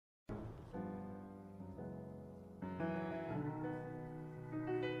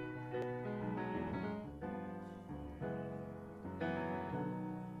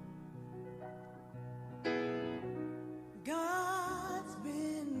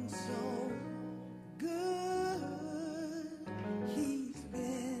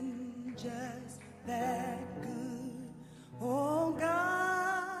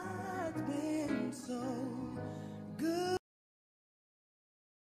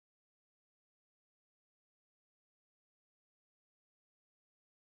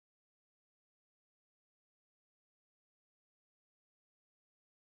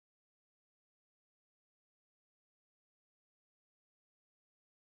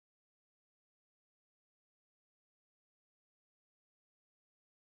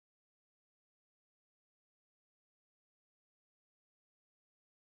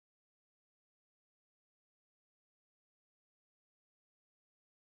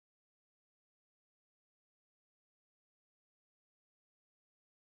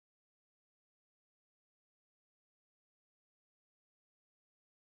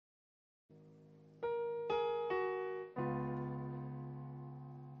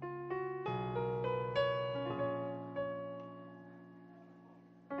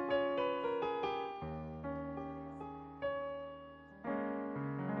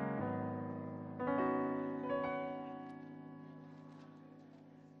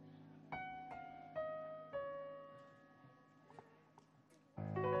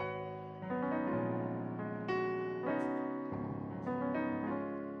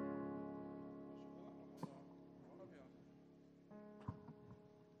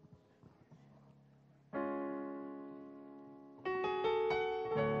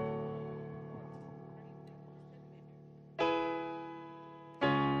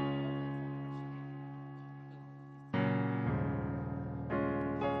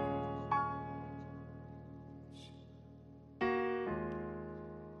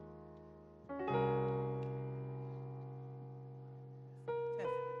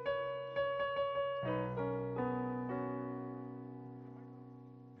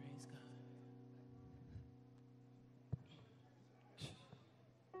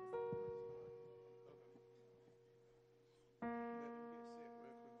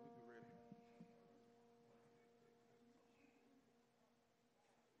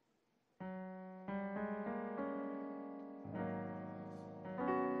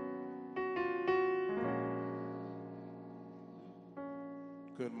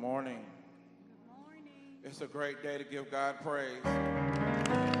Good morning. Good morning. It's a great day to give God praise.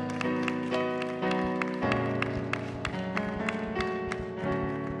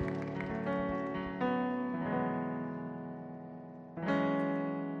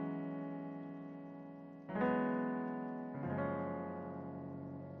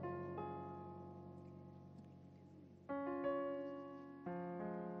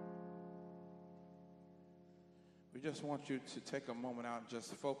 We just want you to take a moment out and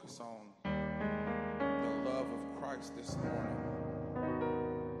just focus on the love of Christ this morning.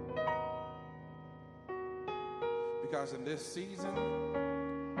 Because in this season,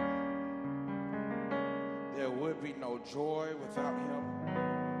 there would be no joy without Him.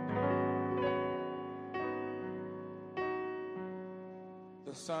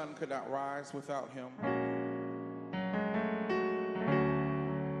 The sun could not rise without Him.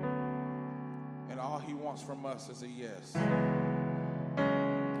 And all He wants from us is a yes.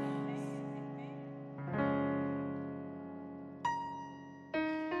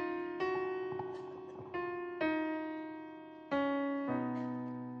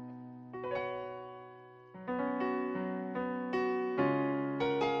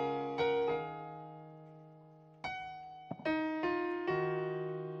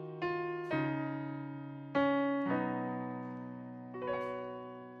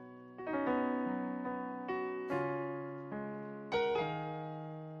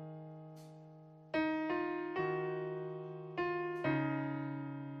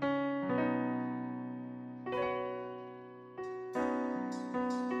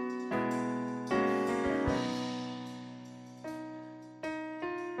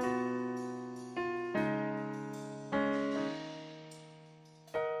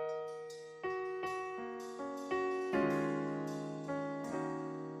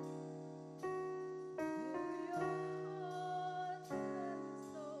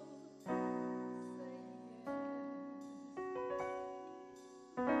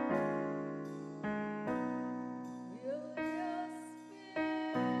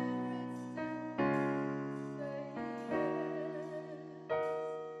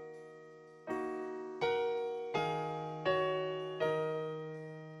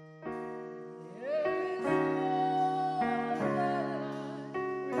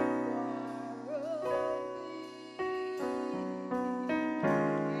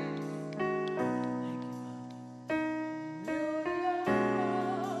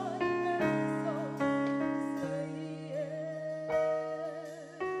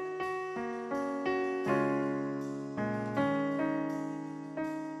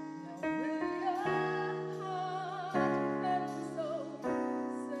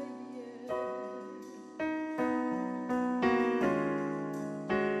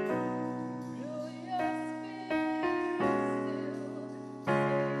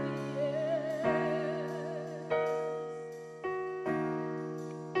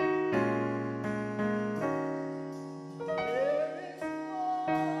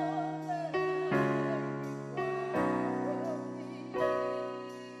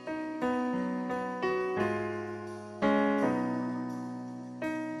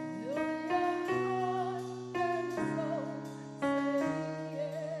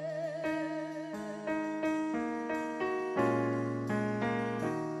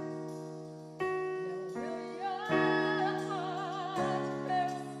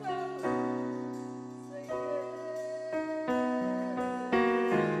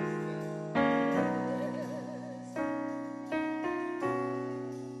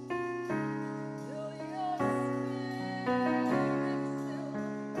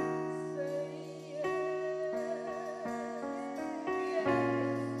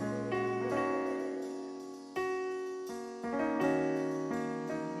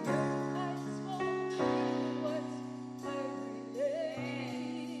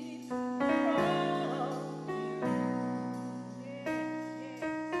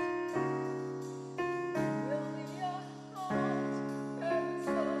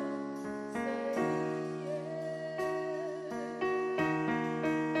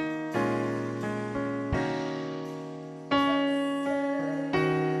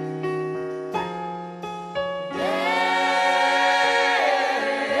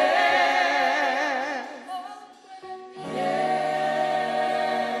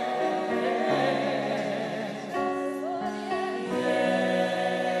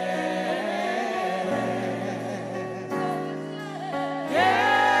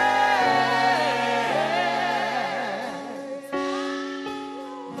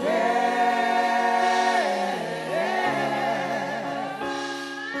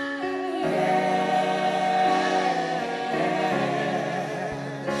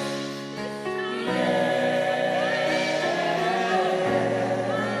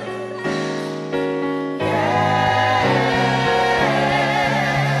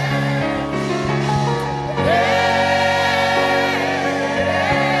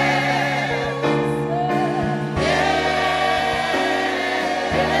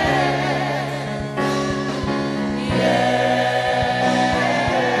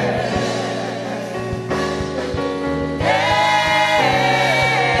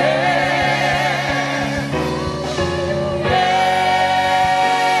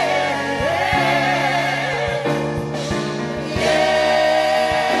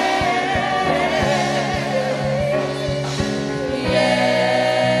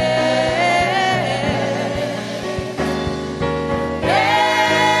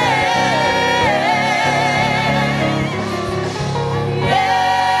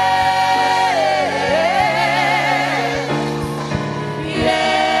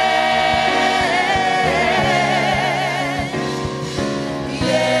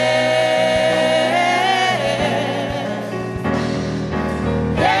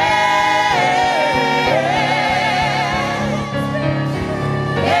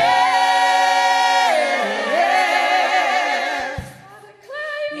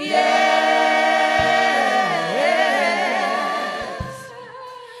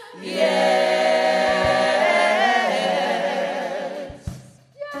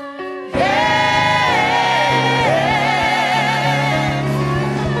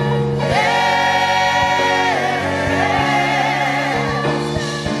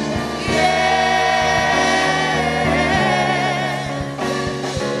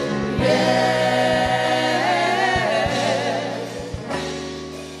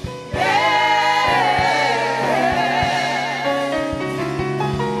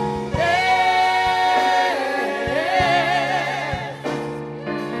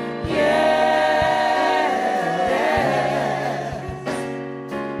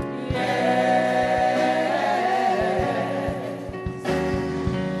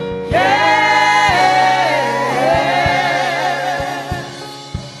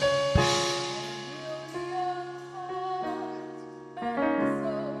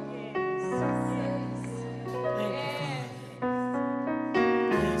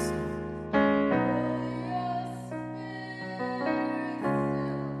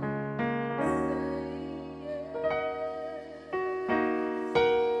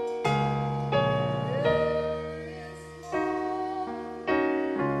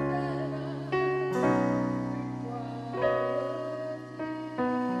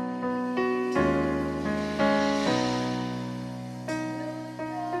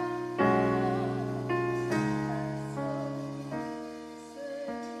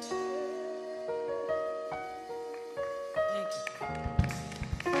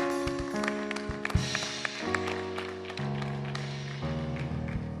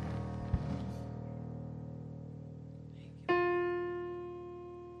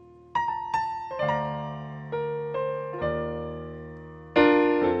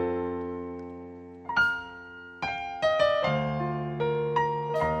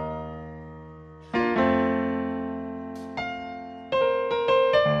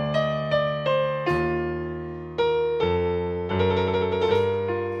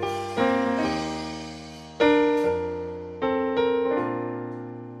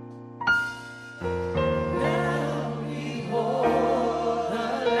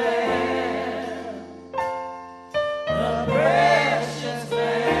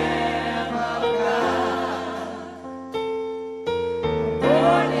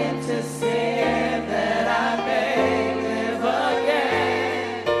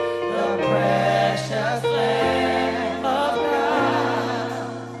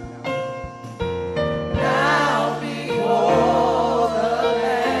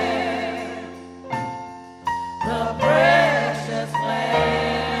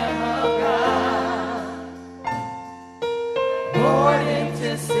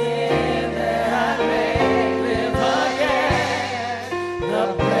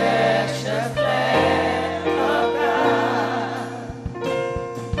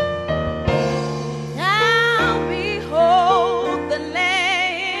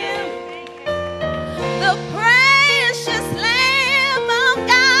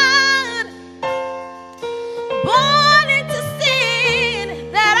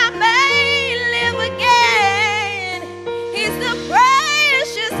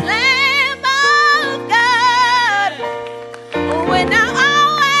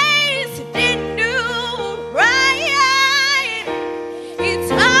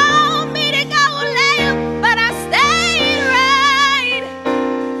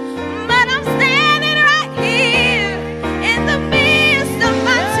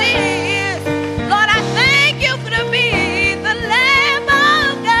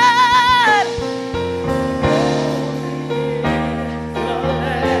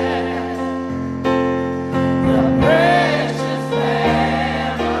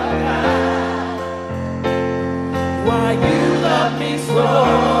 Why you love me so,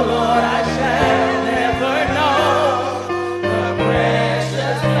 Lord, I shall never know. The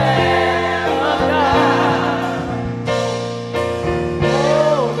precious Lamb of God.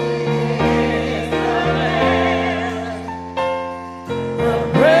 Holy is the Lamb, the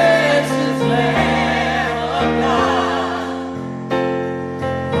precious Lamb of God.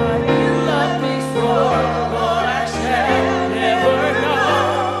 Why you love me so, Lord, I shall never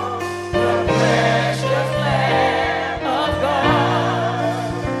know. The precious Lamb of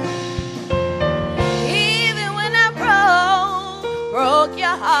God. Even when I broke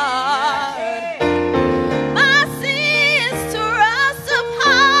your heart, my sins tore us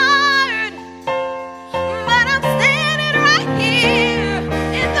apart. But I'm standing right here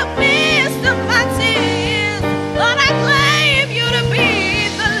in the midst of my tears. Lord, I claim you to be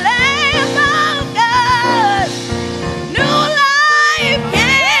the Lamb of God. New life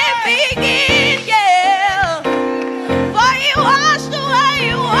can begin, yeah. For you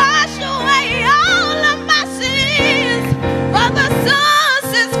washed away all of my sins. For the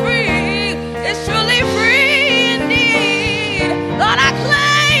Son sets free is truly free indeed. Lord, I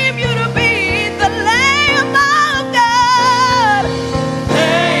claim you to be the Lamb of God.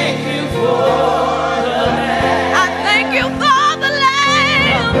 Thank you for the Lamb, I thank you for the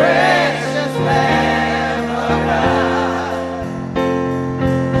Lamb. precious Lamb of God.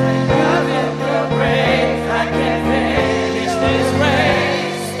 Because of your grace, I can finish this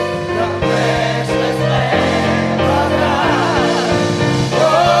race. The precious Lamb of God.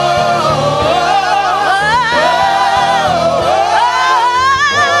 Oh,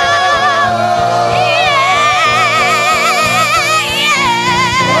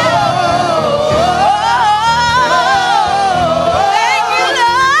 Thank you,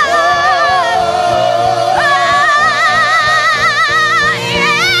 Lord.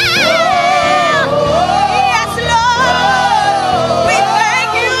 Yes, Lord. We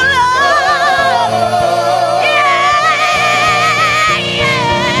thank you, Lord.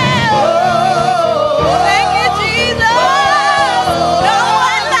 Thank you, Jesus. No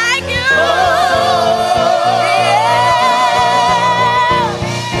one like you.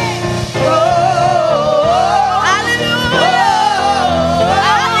 Hallelujah.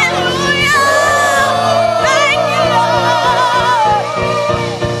 Hallelujah. Thank you,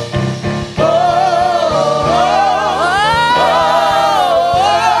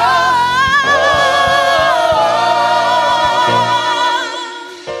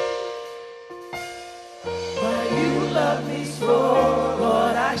 why you love me so,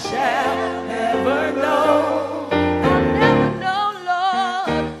 Lord, I shall never know. I'll never know,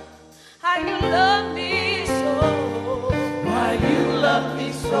 Lord, how you love me so. Why you love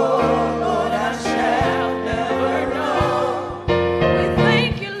me so, Lord, I shall never know. We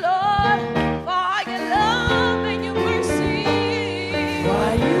thank you, Lord, for all your love and your mercy.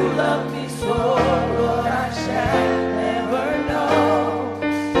 Why you love me so, Lord, I shall never know.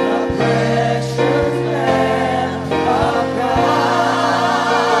 The precious Lamb of God.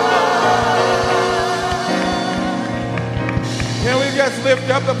 Can we just lift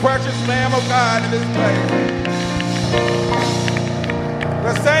up the precious Lamb of God in this place?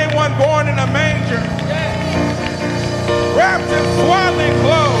 The same one born in a manger, wrapped in swaddling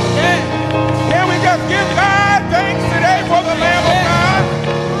clothes. Can we just give God thanks today for the Lamb of God?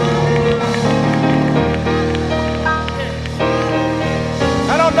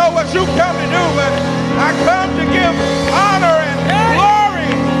 I don't know what you come to do, but I come to give honor and glory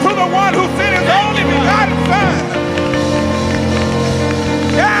to the one who sent his only begotten Son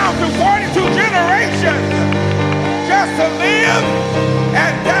down to 42 generations just to live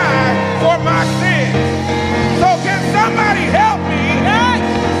and die for my sins. So can somebody help me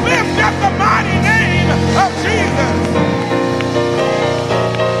lift up the mighty name of Jesus?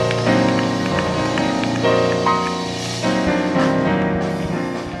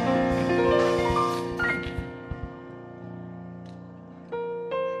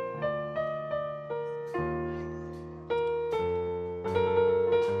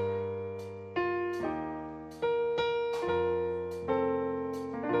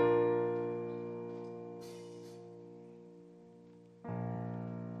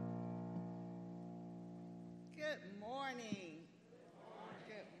 Good morning.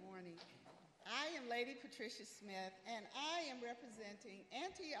 Good morning. I am Lady Patricia Smith, and I am representing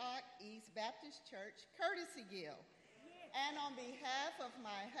Antioch East Baptist Church Courtesy Guild. And on behalf of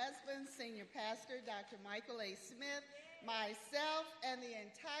my husband, Senior Pastor Dr. Michael A. Smith, myself, and the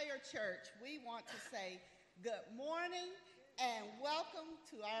entire church, we want to say good morning and welcome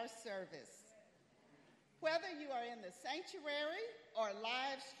to our service. Whether you are in the sanctuary or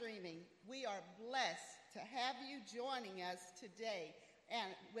live streaming, we are blessed to have you joining us today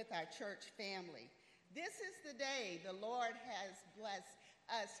and with our church family. This is the day the Lord has blessed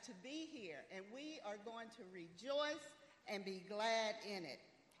us to be here, and we are going to rejoice and be glad in it.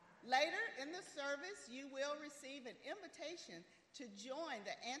 Later in the service, you will receive an invitation to join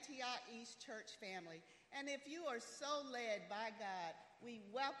the Antioch East Church family. And if you are so led by God, we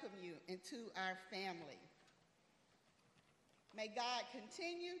welcome you into our family. May God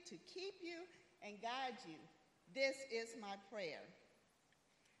continue to keep you and guide you. This is my prayer.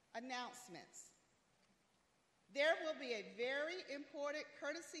 Announcements. There will be a very important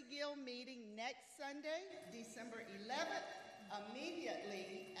Courtesy Guild meeting next Sunday, December 11th,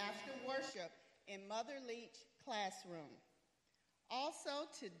 immediately after worship in Mother Leach classroom. Also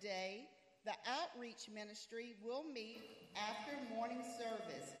today, the outreach ministry will meet after morning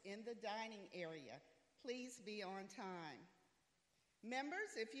service in the dining area. Please be on time.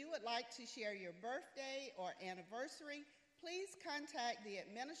 Members, if you would like to share your birthday or anniversary, please contact the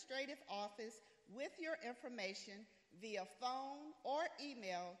administrative office with your information via phone or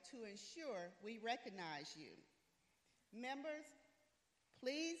email to ensure we recognize you. Members,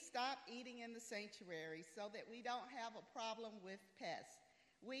 please stop eating in the sanctuary so that we don't have a problem with pests.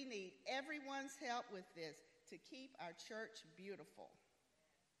 We need everyone's help with this to keep our church beautiful.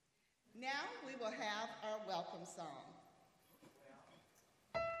 Now we will have our welcome song.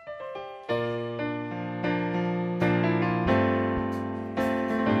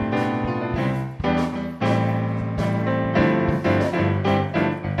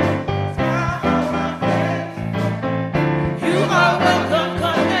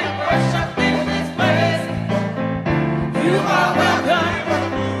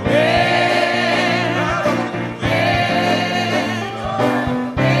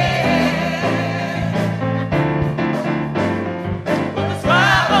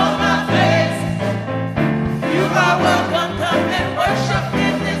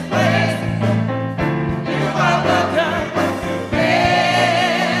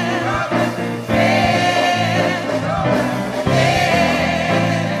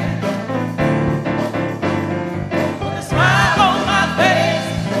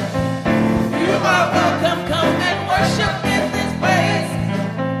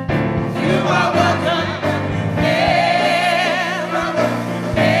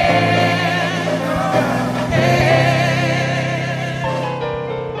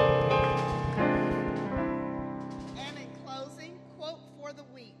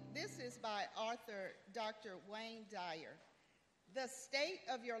 The state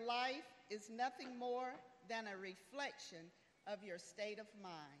of your life is nothing more than a reflection of your state of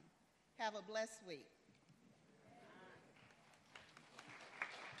mind. Have a blessed week.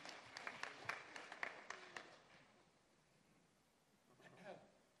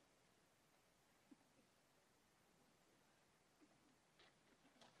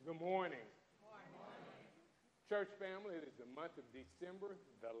 Good morning. Church family, it is the month of December,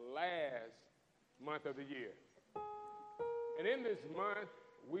 the last month of the year. And in this month,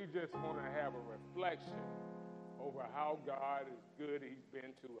 we just want to have a reflection over how God is good he's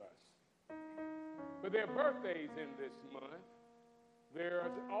been to us. But there are birthdays in this month.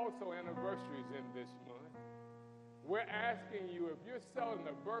 There's also anniversaries in this month. We're asking you, if you're celebrating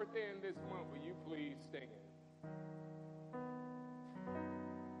a birthday in this month, will you please stand?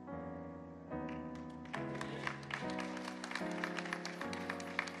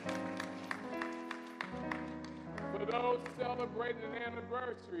 For those celebrating an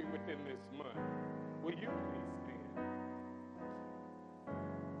anniversary within this month, will you please stand?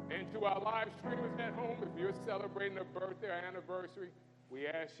 And to our live streamers at home, if you're celebrating a birthday or anniversary, we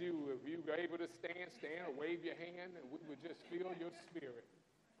ask you, if you're able to stand or wave your hand, and we would just feel your spirit.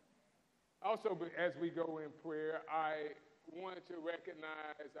 Also, as we go in prayer, I wanted to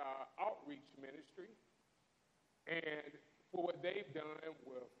recognize our outreach ministry and for what they've done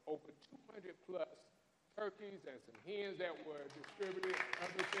with over 200 plus turkeys and some hens that were distributed and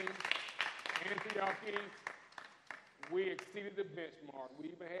other things. Antioch East, we exceeded the benchmark.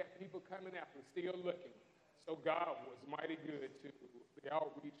 We even had people coming after, still looking. So God was mighty good to the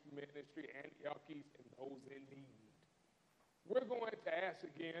outreach ministry, Antioch East, and those in need. We're going to ask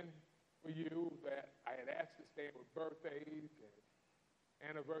again for you that I had asked to stand with birthdays and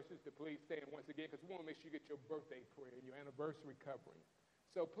anniversaries to please stand once again, because we want to make sure you get your birthday prayer and your anniversary covering.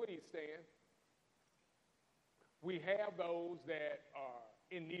 So please stand. We have those that are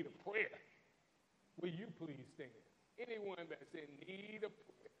in need of prayer. Will you please stand? Anyone that's in need of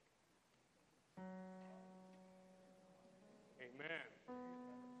prayer. Amen.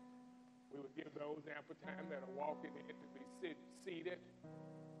 We will give those ample time that are walking in to be seated.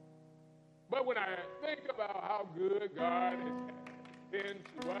 But But when I think about how good God has been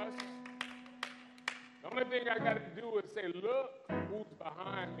to us, the only thing I got to do is say, look who's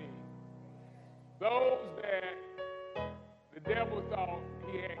behind me. Those that the devil thought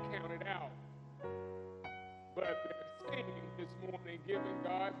he had counted out. But they're singing this morning, giving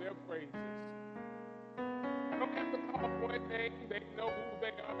God their praises. I don't have to call one name. They know who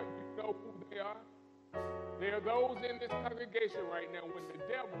they are. You know who they are. There are those in this congregation right now when the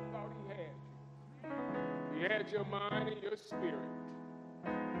devil thought he had you. He had your mind and your spirit.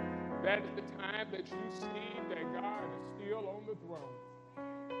 That is the time that you see that God is still on the throne.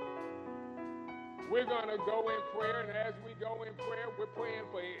 We're going to go in prayer, and as we go in prayer, we're praying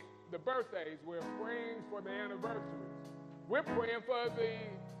for the birthdays. We're praying for the anniversaries. We're praying for the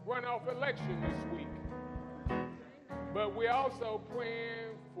runoff election this week. But we're also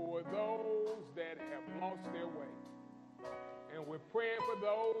praying for those that have lost their way. And we're praying for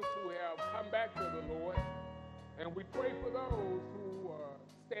those who have come back to the Lord. And we pray for those who are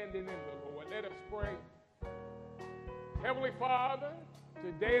standing in the Lord. Let us pray. Heavenly Father,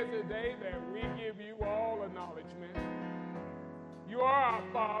 today is the day that we give you all acknowledgement. You are our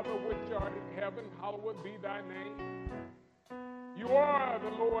Father which art in heaven, hallowed be thy name. You are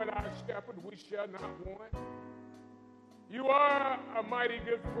the Lord our shepherd, we shall not want. You are a mighty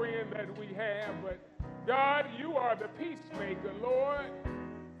good friend that we have, but God, you are the peacemaker, Lord.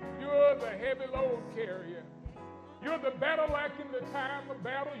 You're the heavy load carrier. You're the battle axe in the time of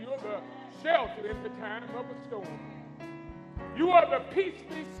battle. You're the shelter in the time of a storm. You are the peace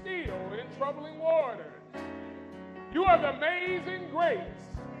be still in troubling waters. You are the amazing grace.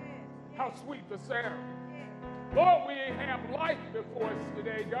 How sweet the sound. Lord, we have life before us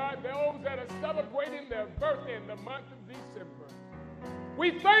today, God. Those that are celebrating their birthday in the month of December.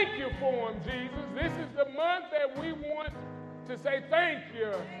 We thank you for them, Jesus. This is the month that we want to say thank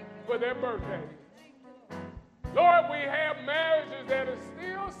you for their birthday. Lord, we have marriages that are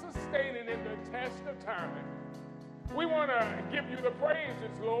still sustaining in the test of time. We want to give you the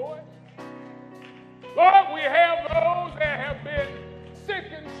praises, Lord. Lord, we have those that have been sick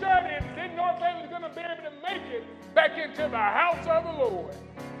and shut in, didn't know if they was going to be able to make it back into the house of the Lord.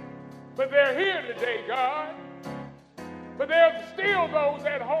 But they're here today, God. But there's still those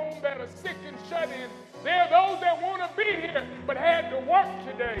at home that are sick and shut in. There are those that want to be here but had to work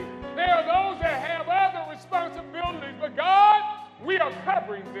today. There are those that have other responsibilities. But God, we are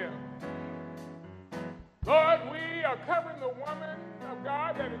covering them. Lord, we are covering the woman of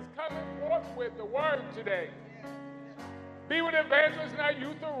God that is coming forth with the word today. Be with Evangelist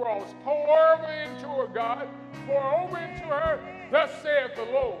Nyoutha Ross. Pour over into her, God. Pour over into her. Thus saith the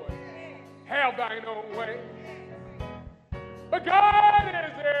Lord. Have thine own way. But God,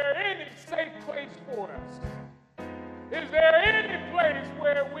 is there any safe place for us? Is there any place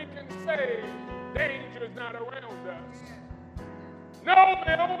where we can say danger is not around us? No,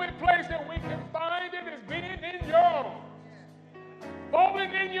 the only place that we can find it is being in your arms.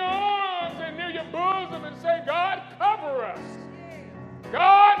 Folding in your arms and near your bosom and say, God, cover us.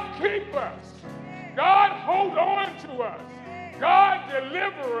 God, keep us. God, hold on to us. God,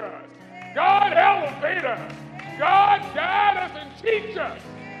 deliver us. God, elevate us. God, guide us and teach us.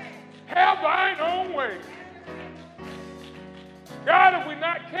 Have thine own way. God, if we're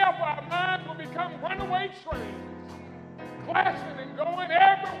not careful, our minds will become runaway trains, clashing and going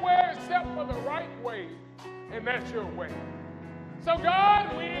everywhere except for the right way, and that's your way. So,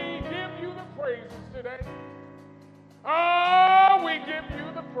 God, we give you the praises today. Oh, we give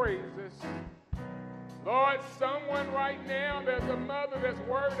you the praises. Lord, someone right now, there's a mother that's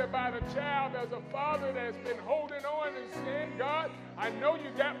worried about a child. There's a father that's been holding on and saying, God, I know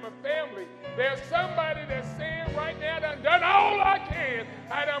you got my family. There's somebody that's saying right now, I done all I can.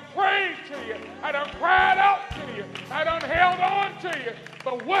 I done prayed to you. I done cried out to you. I done held on to you.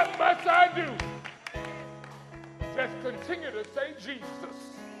 But what must I do? Just continue to say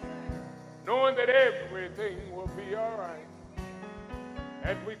Jesus, knowing that everything will be all right.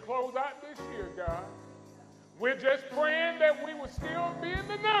 As we close out this year, God, we're just praying that we will still be in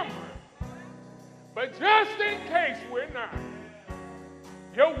the number. But just in case we're not,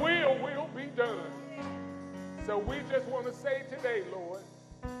 your will be done. So we just want to say today, Lord,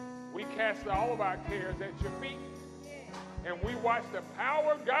 we cast all of our cares at your feet, and we watch the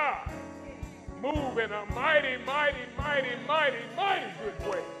power of God move in a mighty, mighty, mighty, mighty, mighty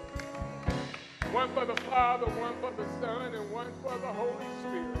good way. One for the Father, one for the Son, and one for the Holy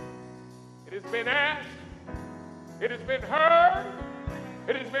Spirit. It has been asked, it has been heard,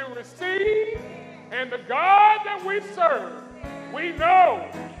 it has been received, and the God that we serve, we know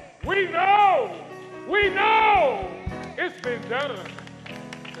it's been done.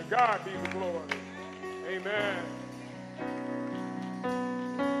 To God be the glory. Amen.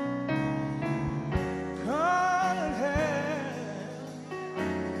 God has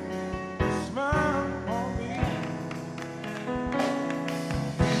smiled on me.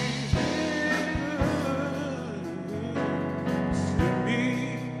 He's been good to me.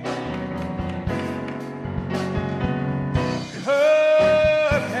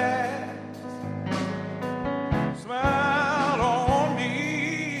 God has smiled on me.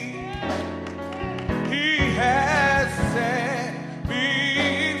 He has set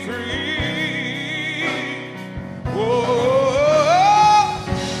me free. Oh,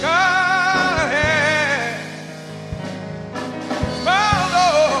 God has smiled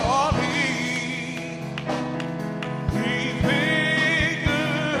on me. He's been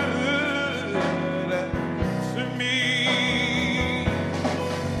good to me.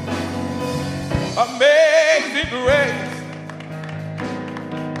 Amazing grace,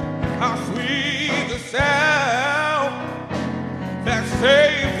 how sweet the sound that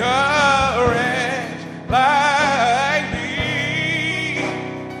saved a wretch like me.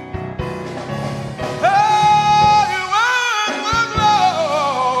 Oh, you once was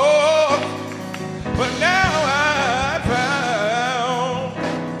lost, but now I'm found.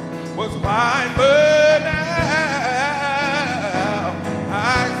 Was blind, but now I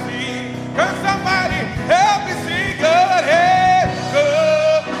see. Can somebody help me see? God has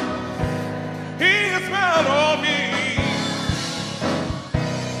good. He has smiled on me.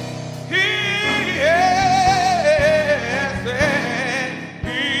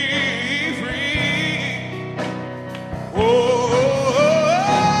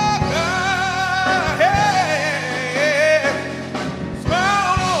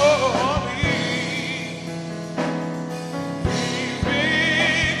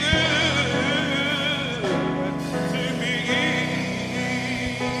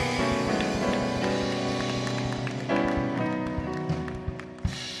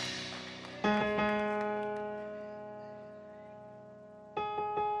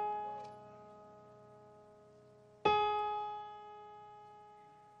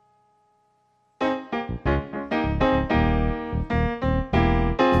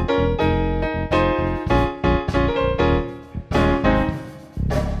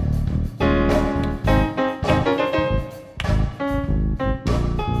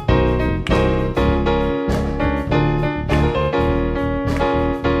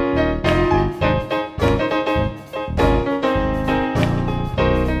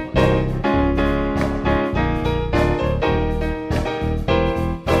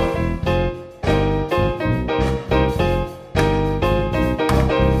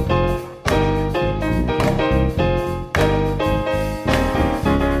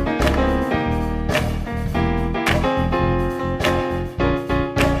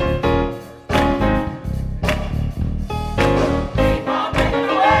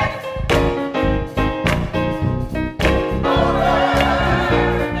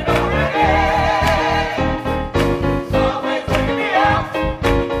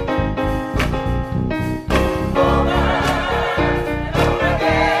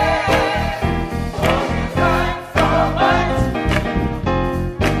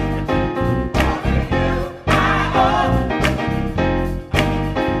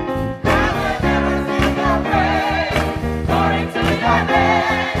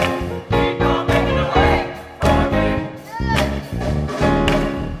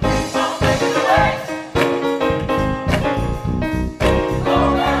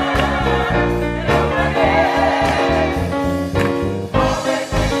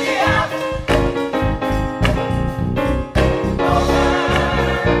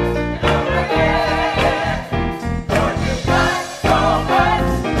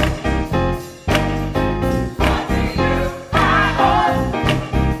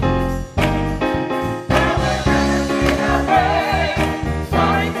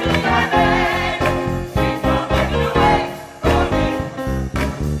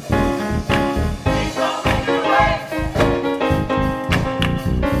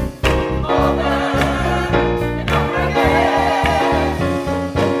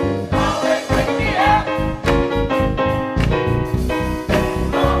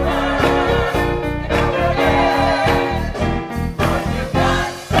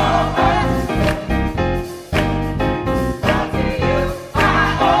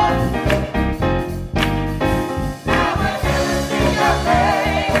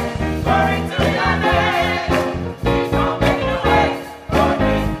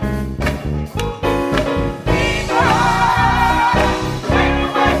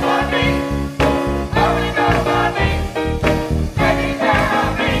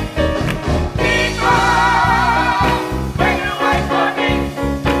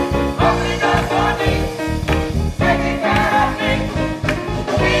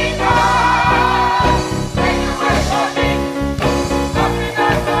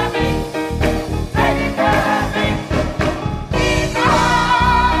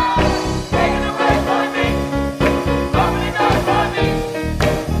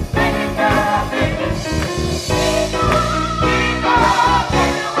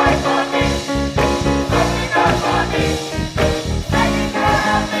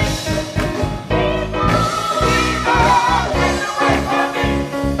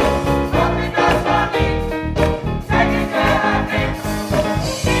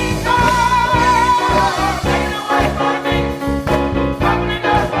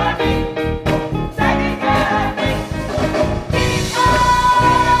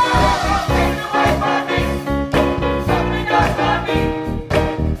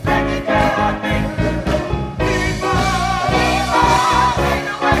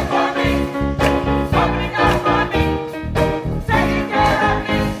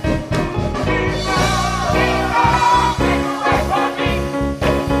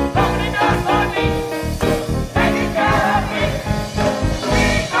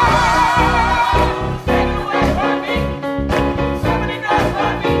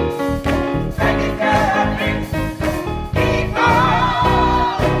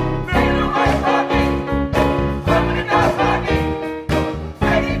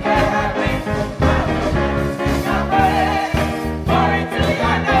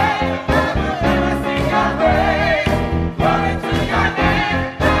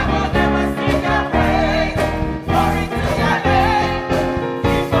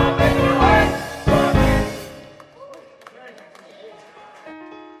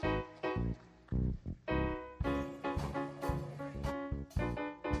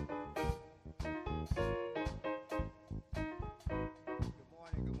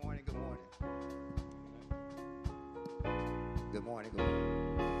 Good morning. Good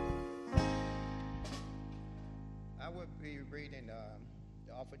morning. I will be reading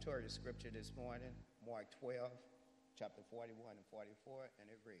the offertory scripture this morning, Mark 12, chapter 41 and 44, and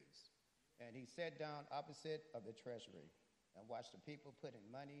it reads, "And he sat down opposite of the treasury and watched the people putting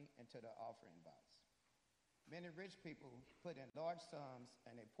money into the offering box. Many rich people put in large sums,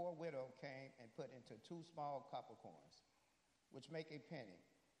 and a poor widow came and put into 2 small copper coins, which make a penny.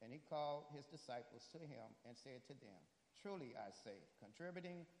 And he called his disciples to him and said to them, 'Truly I say,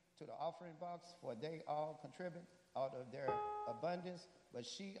 contributing to the offering box, for they all contribute out of their abundance, but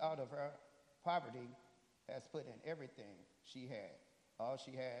she out of her poverty has put in everything she had, all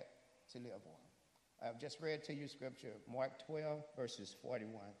she had to live on.'" I have just read to you scripture, Mark 12, verses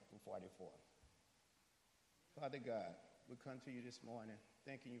 41 and 44. Father God, we come to you this morning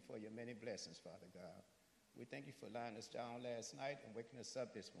thanking you for your many blessings, Father God. We thank you for lying us down last night and waking us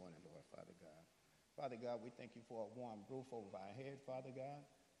up this morning, Lord, Father God. Father God, we thank you for a warm roof over our head, Father God.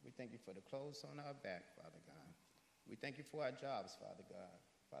 We thank you for the clothes on our back, Father God. We thank you for our jobs, Father God.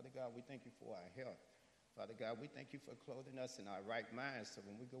 Father God, we thank you for our health. Father God, we thank you for clothing us in our right minds, so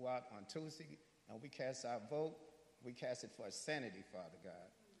when we go out on Tuesday and we cast our vote, we cast it for sanity, Father God.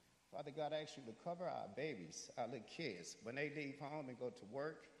 Father God, I ask you to cover our babies, our little kids. When they leave home and go to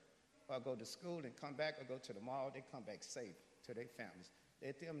work or go to school and come back or go to the mall, they come back safe to their families.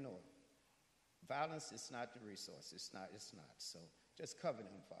 Let them know violence is not the resource. It's not. So just cover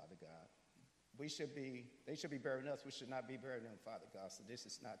them, Father God. They should be burying us. We should not be burying them, Father God. So this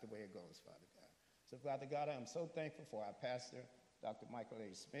is not the way it goes, Father God. So, Father God, I am so thankful for our pastor, Dr. Michael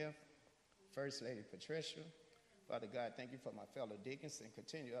A. Smith, First Lady Patricia. Father God, thank you for my fellow deacons, and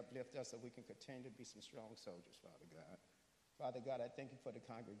continue to uplift us so we can continue to be some strong soldiers, Father God. Father God, I thank you for the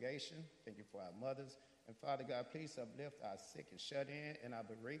congregation. Thank you for our mothers. And Father God, please uplift our sick and shut in and our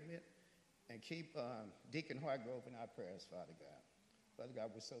bereavement, and keep Deacon Hargrove in our prayers, Father God. Father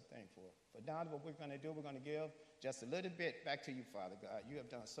God, we're so thankful. For now, what we're going to do, we're going to give just a little bit back to you, Father God. You have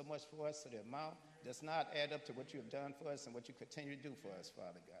done so much for us, so the amount does not add up to what you have done for us and what you continue to do for us,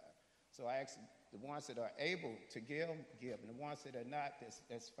 Father God. So I ask the ones that are able to give, and the ones that are not,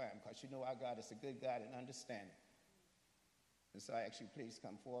 that's fine, because you know our God is a good God and understanding. And so I ask you, please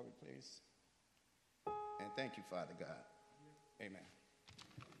come forward, please. And thank you, Father God. Amen.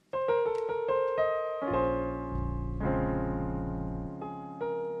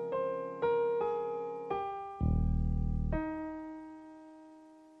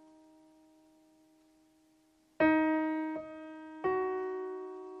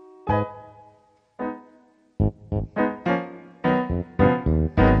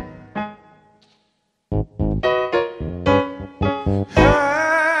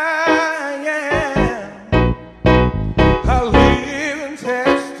 I live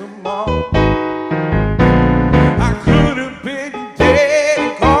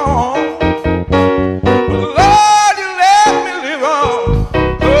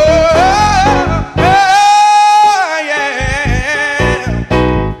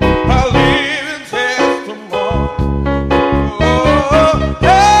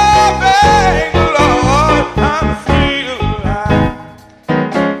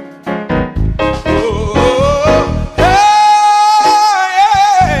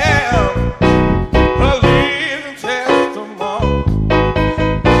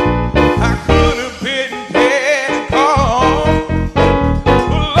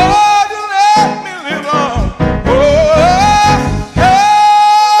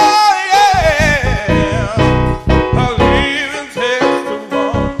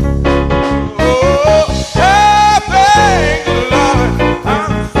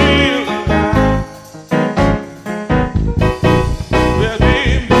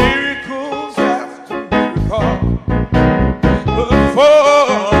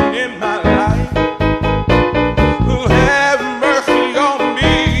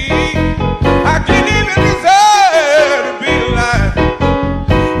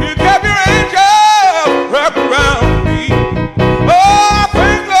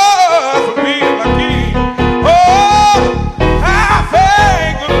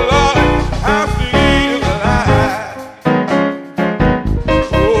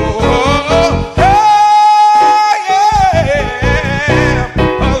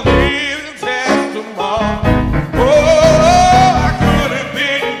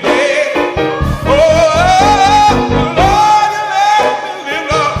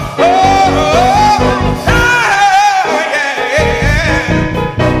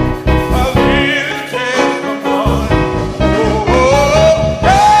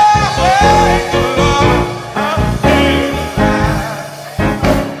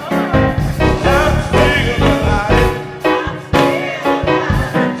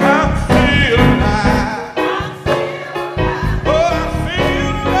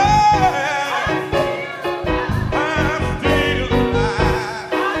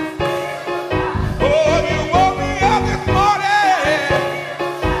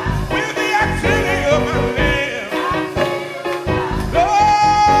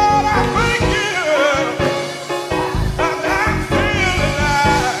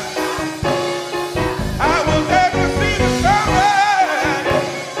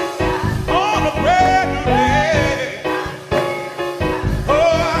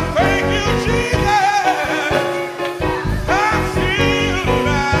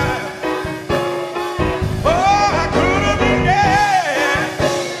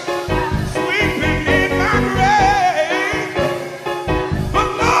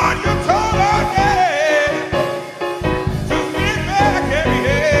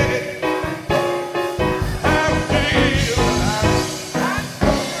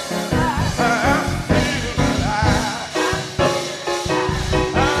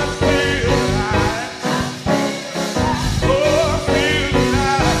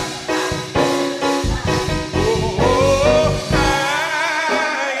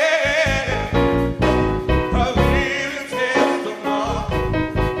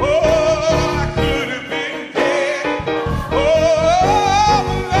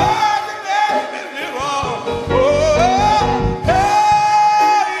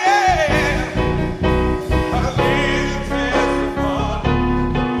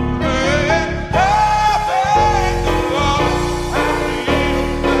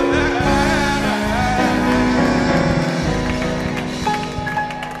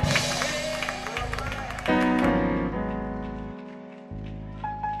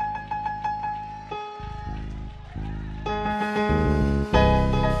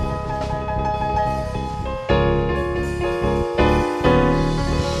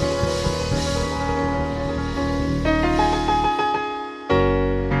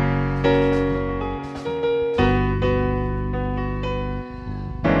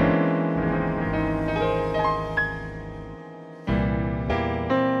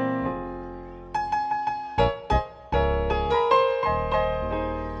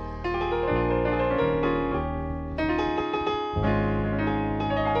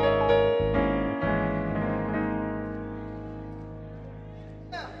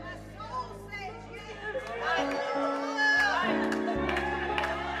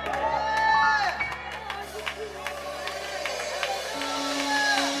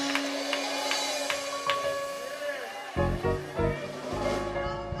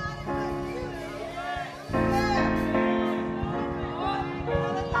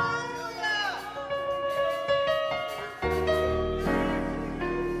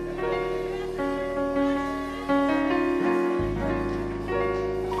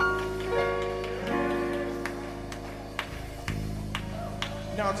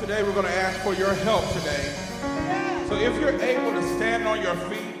Now today we're going to ask for your help today. So if you're able to stand on your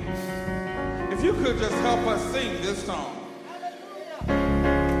feet, if you could just help us sing this song.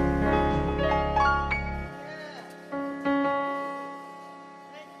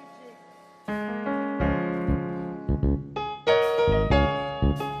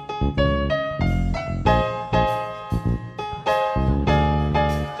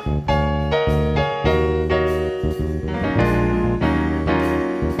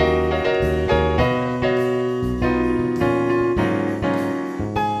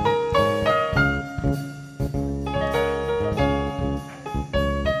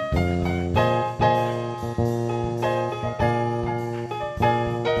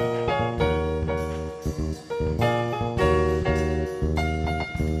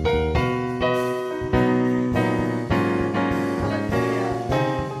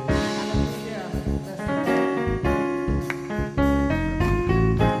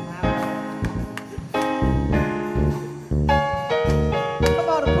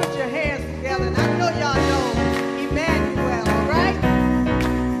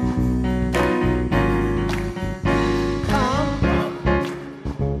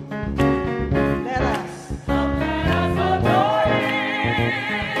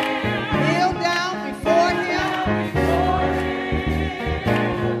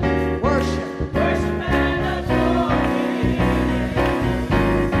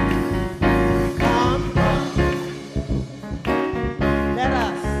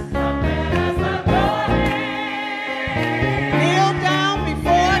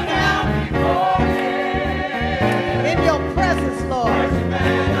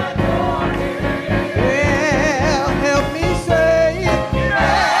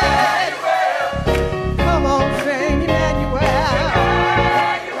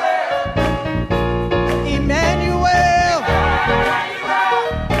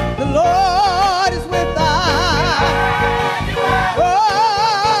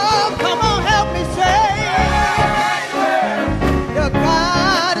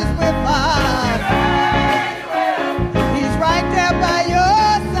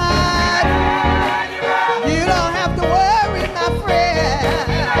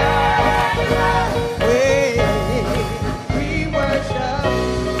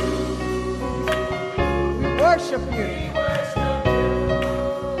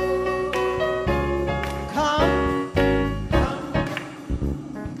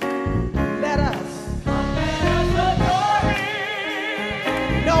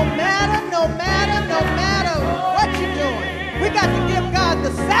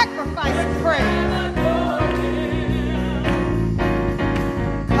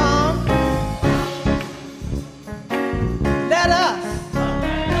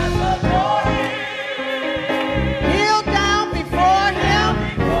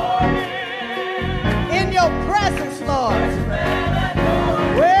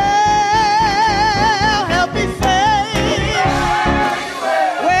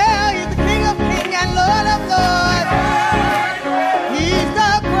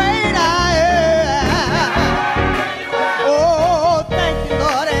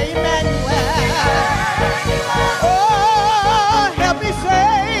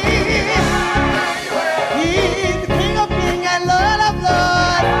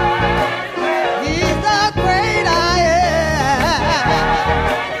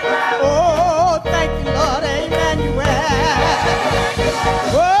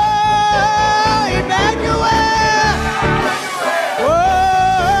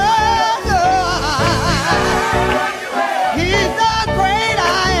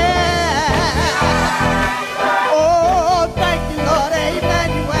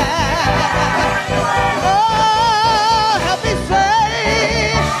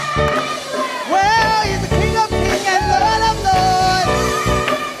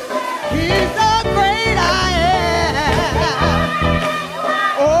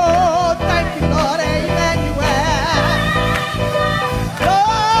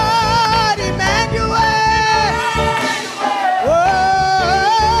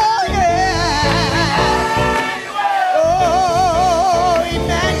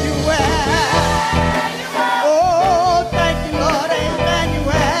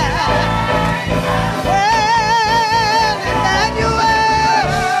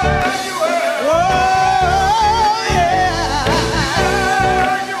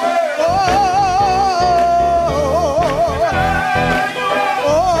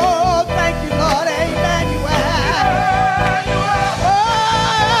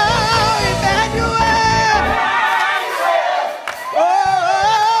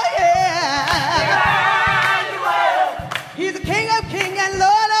 King and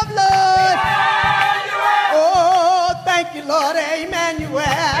Lord of Lords. Oh, thank you, Lord, Emmanuel.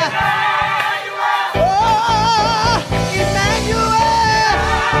 Oh, Emmanuel.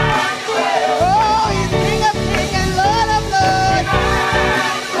 Oh, he's King of Kings and Lord of Lords.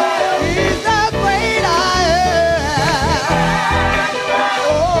 He's the great I am.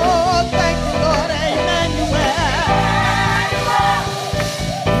 Oh, thank you, Lord, Emmanuel.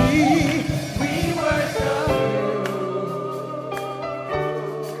 We worship you.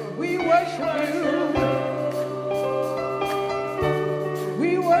 We worship you. We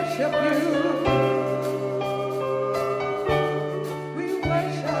worship you. We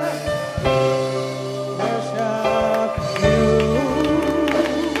worship you.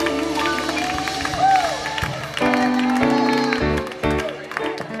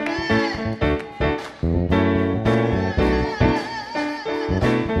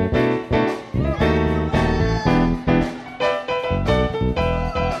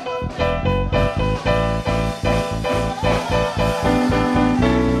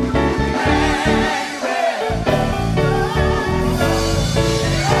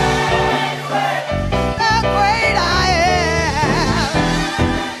 The great I am.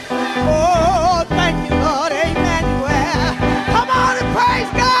 Oh, thank you, Lord, Emmanuel. Come on and praise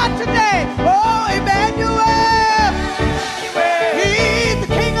God today. Oh, Emmanuel. He's the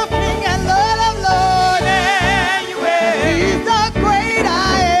King of Kings and Lord of Lords. He's the great I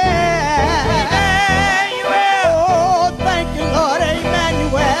am. Oh, thank you, Lord,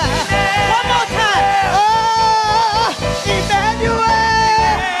 Emmanuel. One more time. Oh, Emmanuel.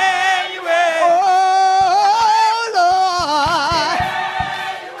 Oh, Lord.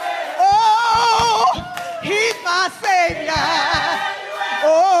 Oh, he's my Savior.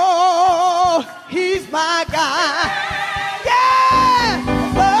 Oh, he's my God. Yeah,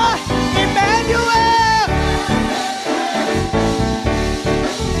 oh, Emmanuel.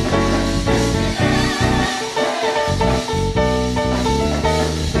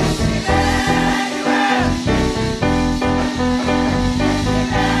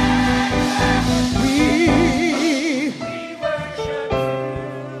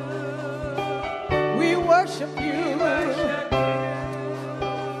 We worship you.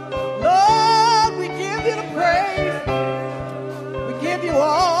 Lord, we give you the praise. We give you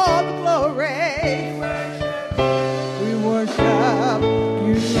all the glory. We worship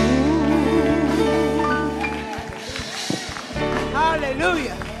you.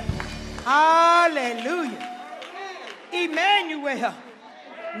 Hallelujah. Hallelujah. Emmanuel,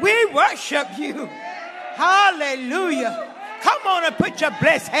 we worship you. Hallelujah. Come on and put your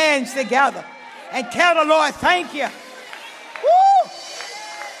blessed hands together and tell the Lord thank you. Woo!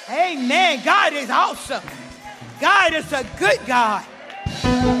 Amen. God is awesome. God is a good God.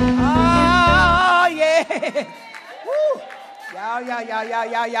 Oh, yeah. Woo!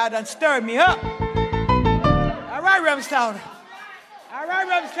 Y'all done stirred me up. All right, Reverend Stouter. All right,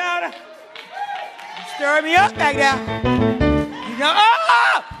 Reverend Stouter. Stir me up back there. You know,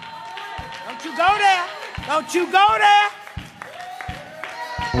 oh! Don't you go there. Don't you go there.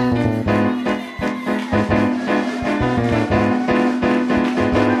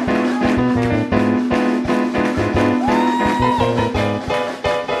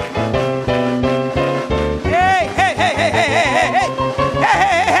 Hey, hey, hey, hey, hey, hey, hey, hey, hey,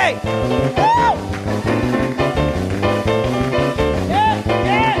 hey, hey. Woo! Yeah,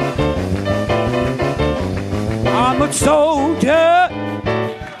 yeah. I'm a soldier.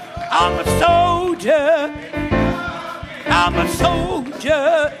 I'm a soldier. I'm a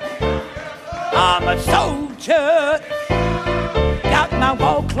soldier. I'm a soldier. Got my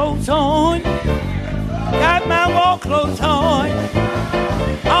war clothes on. Got my war clothes on.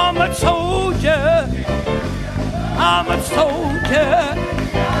 I'm a soldier. I'm a soldier.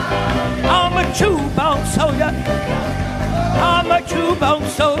 I'm a true-born soldier. I'm a true-born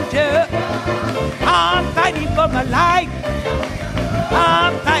soldier. I'm fighting for my life.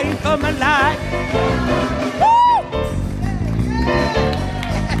 I'm fighting for my life. Woo!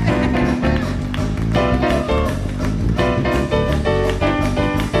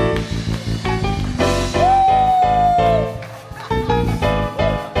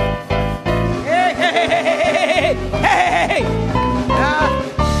 Hey, hey, hey, hey, hey, hey.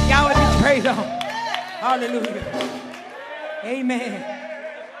 Y'all let me praise on. Hallelujah. Amen.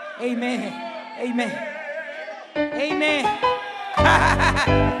 Amen. Amen. Amen.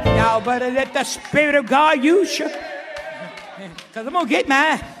 Y'all better let the Spirit of God use you. Because I'm going to get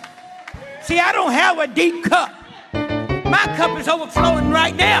mine. See, I don't have a deep cup. My cup is overflowing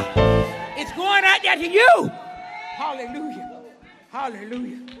right now. It's going out there to you. Hallelujah.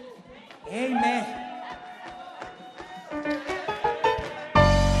 Hallelujah. Amen.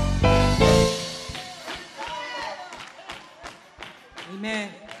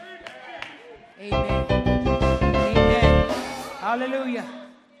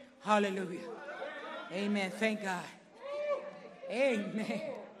 Hallelujah. Hallelujah. Amen. Thank God. Amen.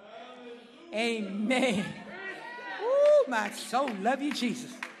 Amen. Ooh, my soul love you,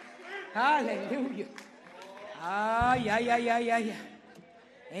 Jesus. Hallelujah. Ah, yeah.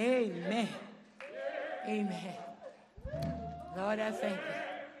 Amen. Amen. Lord, I thank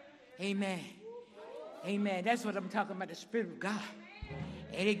you. Amen. Amen. That's what I'm talking about, the Spirit of God.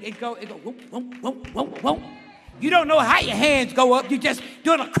 And it go, whoop, whoop, whoop, whoop, whoop. You don't know how your hands go up. You just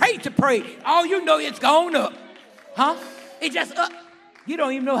doing a crazy praise. All you know it's gone up. Huh? It just up. You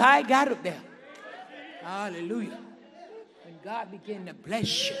don't even know how it got up there. Hallelujah. When God began to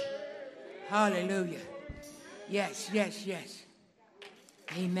bless you. Hallelujah. Yes.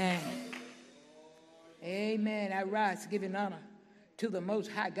 Amen. Amen. I rise giving honor to the Most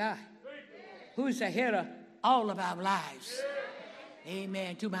High God, who is the head of all of our lives.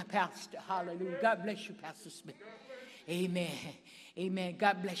 Amen. To my pastor. Hallelujah. God bless you, Pastor Smith. Amen. Amen.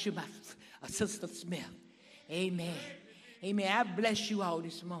 God bless you, my Sister Smith. Amen. Amen. I bless you all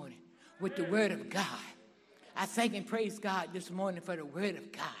this morning with the word of God. I thank and praise God this morning for the word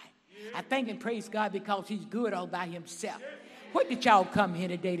of God. I thank and praise God because he's good all by himself. What did y'all come here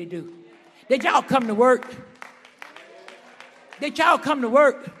today to do? Did y'all come to work? Did y'all come to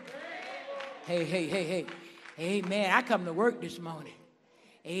work? Hey. Amen. I come to work this morning.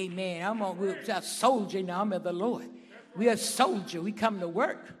 Amen. We're a soldier in the army of the Lord. We are a soldier. We come to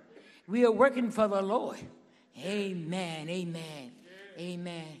work. We are working for the Lord. Amen.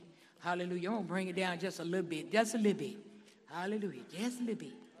 Hallelujah. I'm going to bring it down just a little bit. Hallelujah. Just a little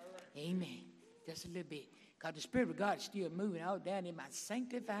bit. Amen. Just a little bit. Because the Spirit of God is still moving all down in my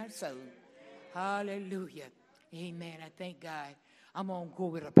sanctified soul. Hallelujah. Amen. I thank God. I'm going to go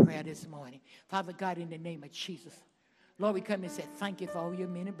with a prayer this morning. Father God, in the name of Jesus. Lord, we come and say thank you for all your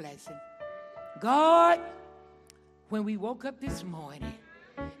many blessings. God, when we woke up this morning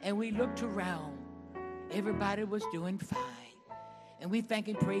and we looked around, everybody was doing fine. And we thank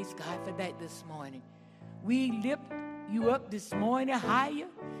and praise God for that this morning. We lift you up this morning higher.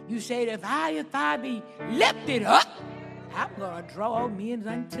 You said, if I be lifted up, I'm going to draw all men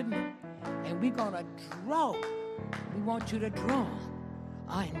unto me. And we're going to draw. We want you to draw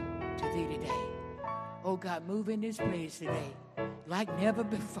unto thee today. Oh, God, move in this place today like never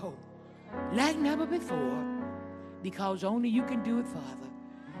before. Like never before. Because only you can do it, Father.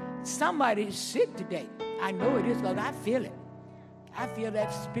 Somebody is sick today. I know it is because I feel it. I feel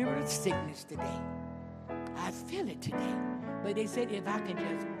that spirit of sickness today. I feel it today. But they said if I can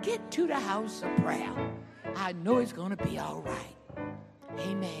just get to the house of prayer, I know it's going to be all right.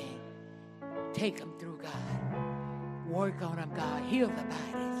 Amen. Take them through, God. Work on them, God. Heal the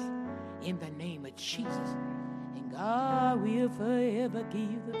bodies in the name of Jesus. And God will forever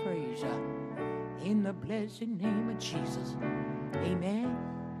give the praise in the blessed name of Jesus. Amen.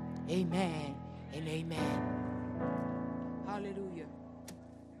 Amen. And amen. Hallelujah.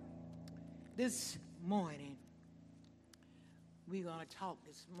 This morning, we're going to talk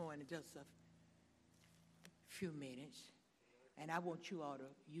this morning just a few minutes. And I want you all to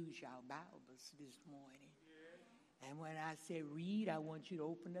use your Bibles this morning. And when I say read, I want you to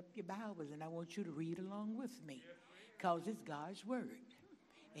open up your Bibles and I want you to read along with me. Because it's God's word.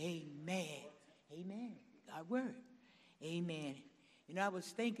 Amen. Amen. God's word. Amen. You know, I was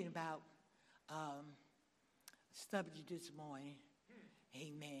thinking about subject this morning.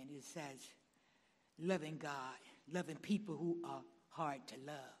 Amen. It says, loving God, loving people who are hard to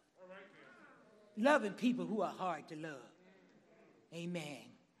love. Loving people who are hard to love. Amen.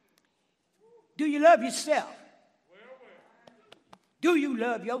 Do you love yourself? Do you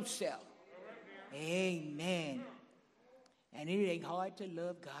love yourself? Amen. And it ain't hard to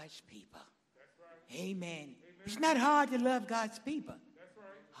love God's people. Amen. It's not hard to love God's people.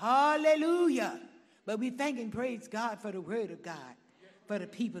 Hallelujah. But we thank and praise God for the word of God, for the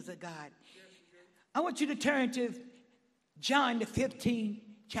peoples of God. I want you to turn to John the 15th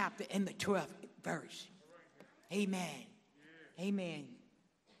chapter and the 12th verse. Amen. Amen.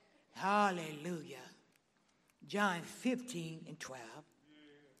 Hallelujah. John 15 and 12.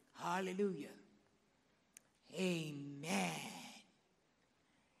 Hallelujah. Amen.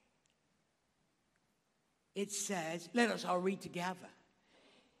 It says, let us all read together.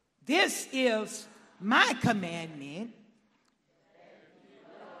 This is my commandment.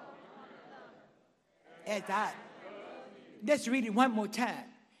 Let's read it one more time.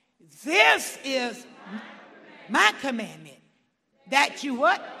 This is my commandment. That you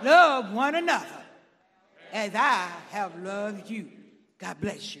what? Love one another as I have loved you. God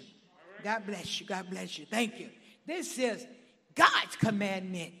bless you. God bless you. God bless you. Thank you. This is God's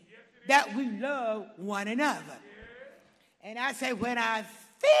commandment that we love one another. And I say, when I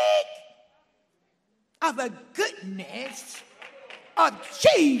think of the goodness of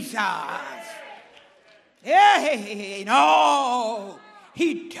Jesus, and all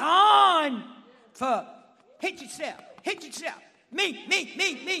he done for, hit yourself, me,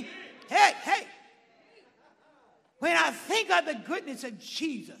 hey. When I think of the goodness of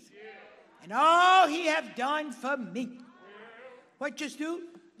Jesus and all he have done for me, what just do?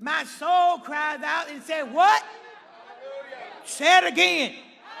 My soul cries out and said, what? Say it again.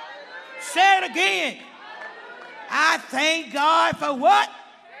 Say it again. I thank God for what?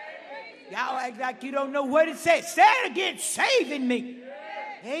 Y'all act like you don't know what it says. Say it again. Saving me.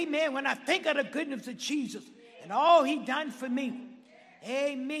 Amen. When I think of the goodness of Jesus and all he done for me.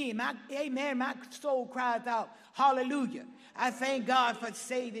 Amen. My soul cries out, hallelujah. I thank God for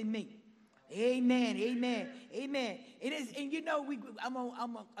saving me. Amen. It is, and you know, I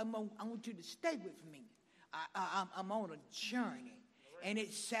want you to stay with me. I'm on a journey, and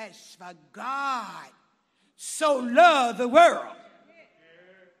it says, for God so loved the world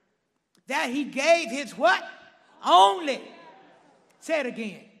that he gave his what? Only. Say it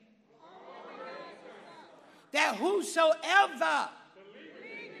again. That whosoever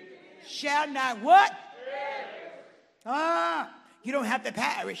shall not what? You don't have to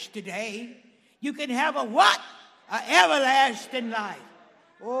perish today. You can have a what? An everlasting life.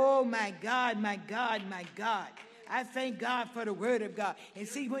 Oh, my God. I thank God for the word of God. And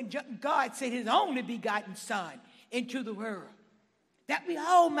see, when God sent his only begotten son into the world, that we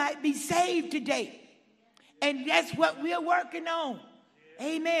all might be saved today. And that's what we're working on.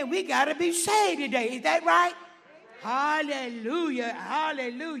 Amen. We got to be saved today. Is that right? Hallelujah.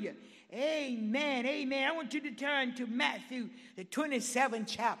 Amen. I want you to turn to Matthew, the 27th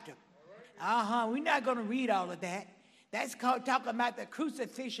chapter. We're not going to read all of that. That's called talking about the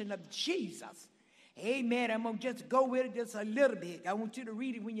crucifixion of Jesus. Amen. I'm going to just go with it just a little bit. I want you to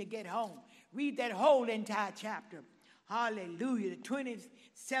read it when you get home. Read that whole entire chapter. Hallelujah. The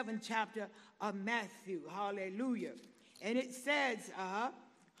 27th chapter of Matthew. Hallelujah. And it says,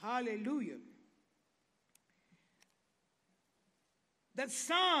 hallelujah. The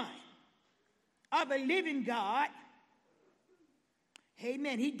Son of the living God.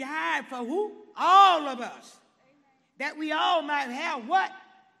 Amen. He died for who? All of us. That we all might have what?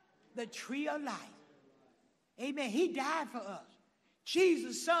 The tree of life. Amen. He died for us.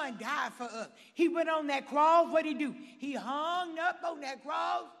 Jesus' son died for us. He went on that cross. What did he do? He hung up on that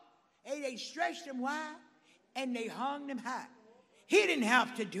cross. And they stretched him wide. And they hung him high. He didn't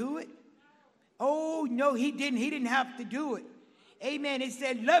have to do it. Oh, no, he didn't. He didn't have to do it. Amen. It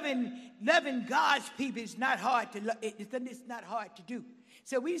said loving God's people is not hard to it's not hard to do.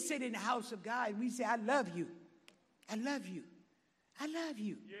 So we sit in the house of God and we say, I love you. I love you. I love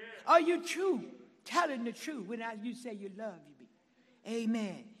you. Yeah. Are you true? Telling the truth when you say you love me.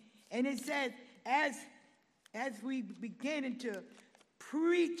 Amen. And it says, as we beginning to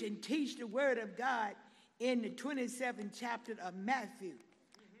preach and teach the word of God in the 27th chapter of Matthew.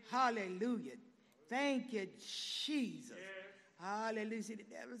 Hallelujah. Thank you, Jesus. Hallelujah. See, the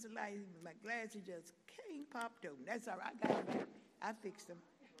devil's like, my glasses just came popped open. That's all right. I got them back. I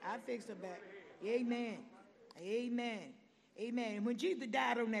fixed them back. Amen. And when Jesus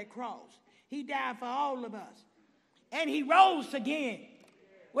died on that cross, he died for all of us. And he rose again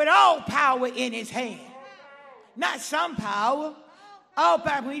with all power in his hand. Not some power. All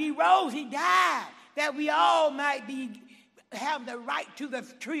power. When he rose, he died that we all might have the right to the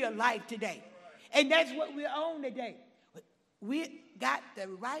tree of life today. And that's what we're on today. We got the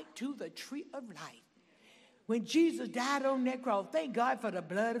right to the tree of life. When Jesus died on that cross, thank God for the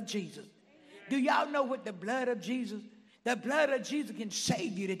blood of Jesus. Do y'all know what the blood of Jesus? The blood of Jesus can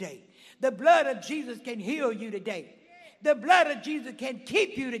save you today. The blood of Jesus can heal you today. The blood of Jesus can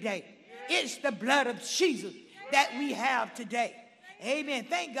keep you today. It's the blood of Jesus that we have today. Amen.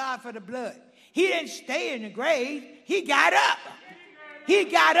 Thank God for the blood. He didn't stay in the grave. He got up. He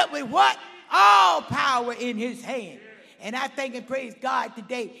got up with what? All power in his hand. And I thank and praise God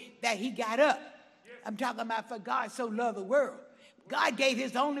today that he got up. I'm talking about for God so loved the world. God gave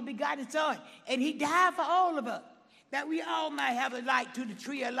his only begotten son. And he died for all of us. That we all might have a light to the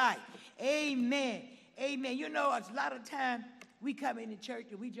tree of life. Amen. You know, a lot of time we come into church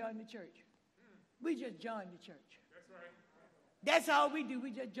and we join the church. We just join the church. That's right. That's all we do.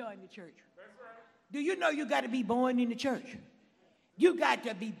 We just join the church. That's right. Do you know you got to be born in the church? You got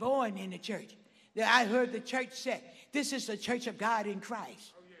to be born in the church. I heard the church say, this is the church of God in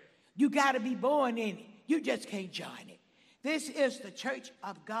Christ. Oh, yeah. You got to be born in it. You just can't join it. This is the church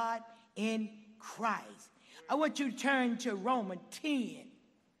of God in Christ. I want you to turn to Romans 10,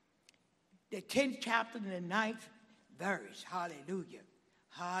 the 10th chapter and the 9th verse. Hallelujah.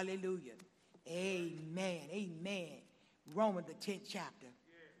 Hallelujah. Amen. Amen. Romans the 10th chapter.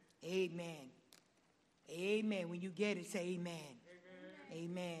 Amen. Amen. When you get it, say amen.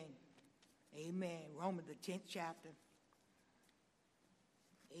 Amen. Amen. Romans the 10th chapter.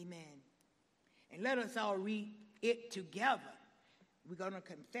 Amen. And let us all read it together. We're going to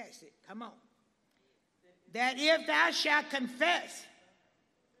confess it. Come on. That if thou shalt confess,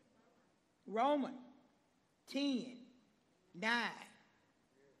 Romans 10, 9.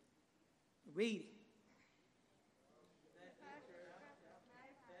 Read it.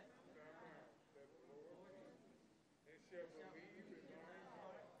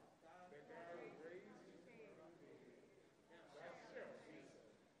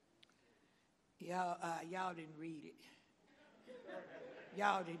 Y'all didn't read it.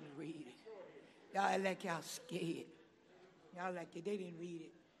 Y'all didn't read it. Y'all like y'all scared. Y'all like they didn't read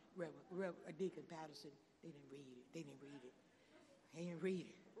it. Reverend Deacon Patterson, they didn't read it. They didn't read it. They didn't read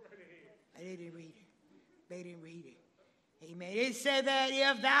it. They didn't read it. They didn't read it. Amen. It said that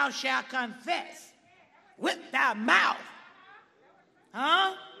if thou shalt confess with thy mouth,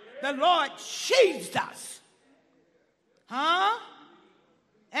 the Lord Jesus,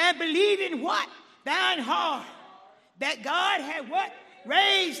 and believe in what? Thine heart, that God had what?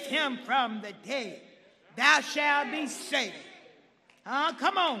 Raised him from the dead. Thou shalt be saved.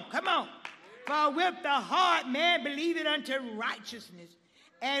 Come on, come on. For with the heart man believeth unto righteousness,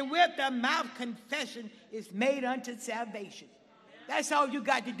 and with the mouth confession is made unto salvation. That's all you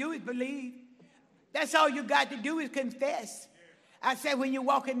got to do is believe. That's all you got to do is confess. I said when you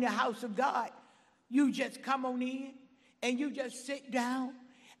walk in the house of God, you just come on in and you just sit down.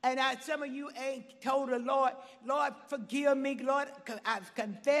 And some of you ain't told the Lord, Lord, forgive me. Lord, I've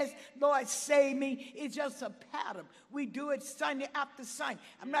confessed. Lord, save me. It's just a pattern. We do it Sunday after Sunday.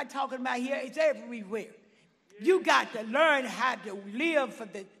 I'm not talking about here. It's everywhere. You got to learn how to live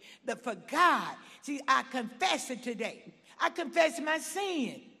for God. See, I confess it today. I confess my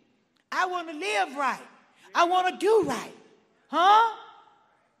sin. I want to live right. I want to do right.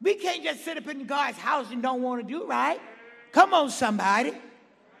 We can't just sit up in God's house and don't want to do right. Come on, somebody.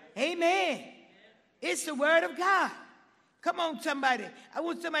 Amen. It's the word of God. Come on, somebody. I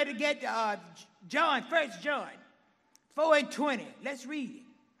want somebody to get John, 1 John 4 and 20. Let's read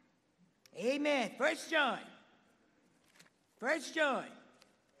it. Amen. 1 John. 1 John.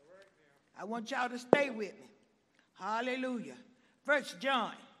 I want y'all to stay with me. Hallelujah. 1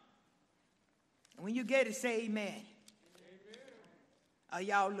 John. And when you get it, say amen. Amen. Are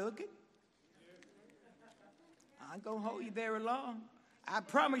y'all looking? I ain't going to hold you very long. I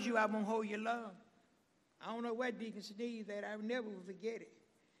promise you I won't hold you long. I don't know what Deacon Steve said. I never will forget it.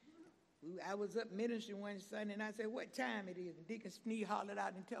 I was up ministering one Sunday, and I said, what time it is? And Deacon Steve hollered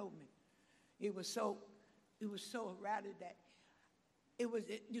out and told me. It was so rather that it was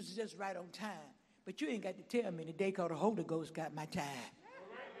just right on time. But you ain't got to tell me the day called the Holy Ghost got my time.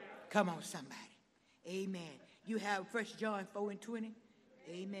 Come on, somebody. Amen. You have 1 John 4 and 20?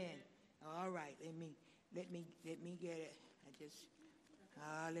 Amen. All right. Let me get it.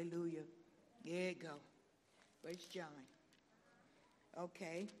 Hallelujah. There you go. 1 John.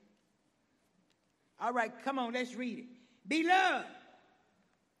 Okay. All right, come on, let's read it. Beloved.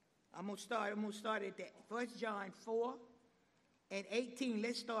 I'm gonna start at that. 1 John 4 and 18.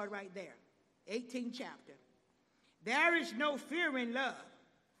 Let's start right there. 18th chapter. There is no fear in love,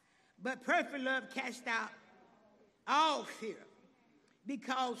 but perfect love casts out all fear,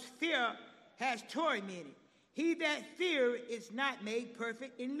 because fear has tormented. He that feareth is not made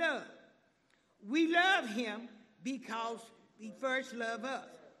perfect in love. We love him because he first loved us.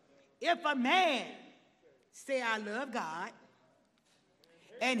 If a man say, I love God,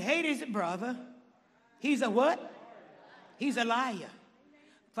 and hate his brother, he's a what? He's a liar.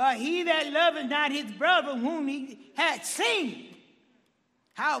 For he that loveth not his brother whom he had seen,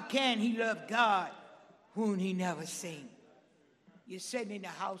 how can he love God whom he never seen? You're sitting in the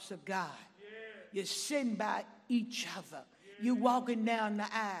house of God. You're sitting by each other. You're walking down the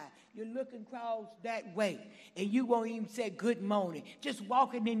aisle. You're looking across that way. And you won't even say good morning. Just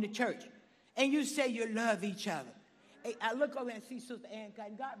walking in the church. And you say you love each other. Hey, I look over and see Sister Ann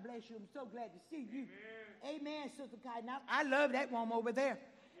Cotton. God bless you. I'm so glad to see you. Amen, Sister Cotton. I love that woman over there.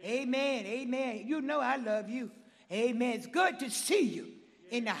 Amen. Amen. You know I love you. Amen. It's good to see you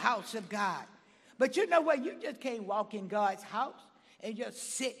in the house of God. But you know what? You just can't walk in God's house and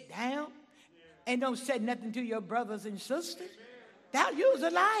just sit down and don't say nothing to your brothers and sisters. That you's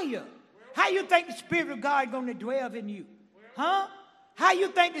a liar. How you think the Spirit of God is going to dwell in you? Huh? How you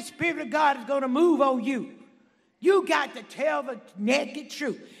think the Spirit of God is going to move on you? You got to tell the naked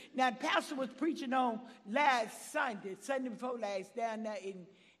truth. Now, the pastor was preaching on last Sunday before last, down there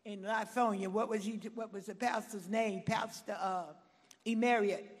in Lithonia. What was the pastor's name? Pastor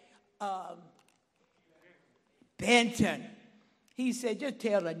Emeritus Benton. He said, just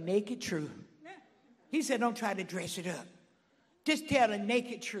tell the naked truth. He said, don't try to dress it up. Just tell the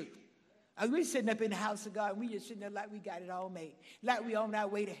naked truth. We're sitting up in the house of God, and we just sitting there like we got it all made, like we on our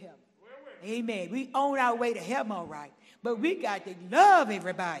way to heaven. Amen. We on our way to heaven, all right. But we got to love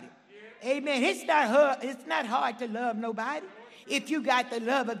everybody. Amen. It's not hard to love nobody. If you got the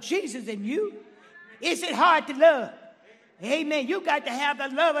love of Jesus in you, is it hard to love? Amen. You got to have the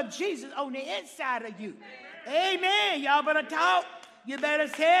love of Jesus on the inside of you. Amen. Y'all better talk. You better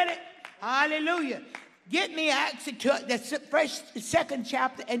say it. Hallelujah. Get me Acts, the second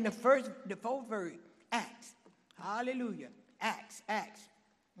chapter and the fourth verse. Acts. Hallelujah. Acts.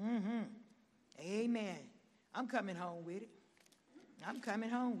 Amen. I'm coming home with it.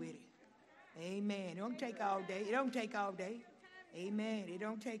 Amen. It don't take all day. Amen. It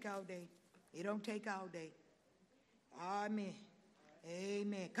don't take all day. Amen.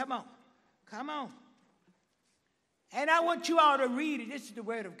 Amen. Come on. And I want you all to read it. This is the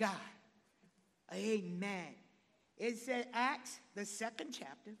word of God. Amen. It said Acts, the second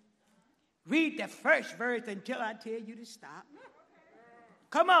chapter. Read the first verse until I tell you to stop.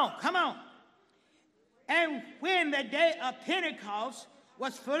 Come on. And when the day of Pentecost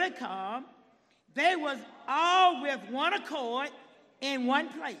was fully come, they was all with one accord in one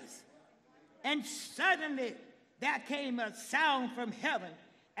place. And suddenly there came a sound from heaven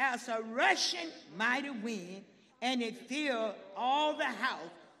as a rushing mighty wind, and it filled all the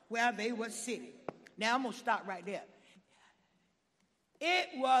house where they were sitting. Now I'm going to stop right there. It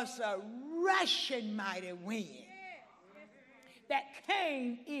was a rushing mighty wind that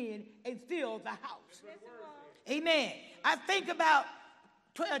came in and filled the house. Amen. I think about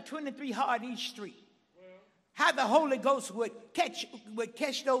 1223 Hard East Street. How the Holy Ghost would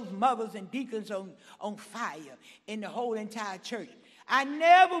catch those mothers and deacons on fire in the whole entire church. I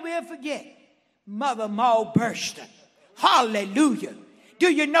never will forget Mother Maul Burston. Hallelujah.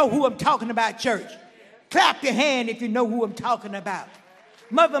 Do you know who I'm talking about, church? Clap your hand if you know who I'm talking about.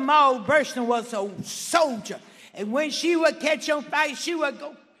 Mother Maul Burston was a soldier. And when she would catch on fire, she would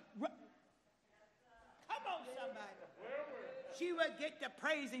go. Come on, somebody. She would get to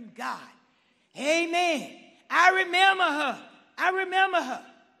praising God. Amen. I remember her.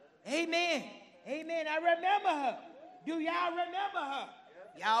 Amen. I remember her. Do y'all remember her?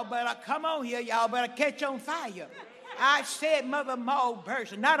 Y'all better come on here. Y'all better catch on fire. I said Mother Maul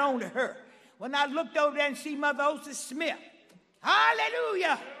Burston, not only her. When I looked over there and see Mother Osa Smith,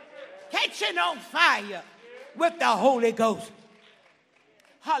 hallelujah, catching on fire with the Holy Ghost.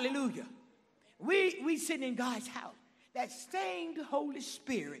 Hallelujah. We sit in God's house. That same Holy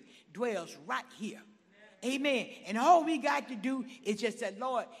Spirit dwells right here. Amen. And all we got to do is just say,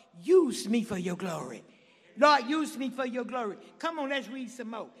 Lord, use me for your glory. Lord, use me for your glory. Come on, let's read some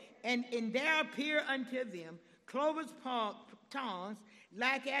more. And there appeared unto them cloven tongues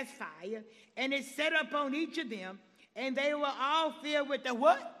like as fire, and it set upon each of them, and they were all filled with the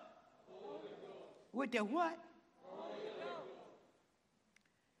what? With the what?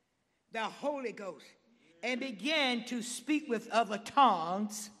 The Holy Ghost. And began to speak with other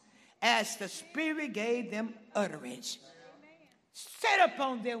tongues as the Spirit gave them utterance. Set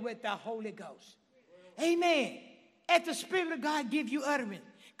upon them with the Holy Ghost. Amen. As the Spirit of God give you utterance.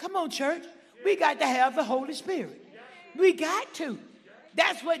 Come on, church. We got to have the Holy Spirit. We got to.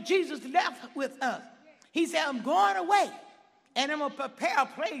 That's what Jesus left with us. He said, I'm going away, and I'm going to prepare a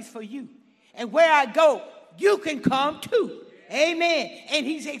place for you. And where I go, you can come too. Amen. And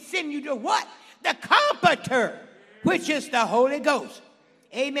he said, send you to what? The Comforter, which is the Holy Ghost.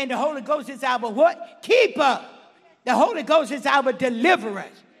 Amen. The Holy Ghost is our what? Keeper. The Holy Ghost is our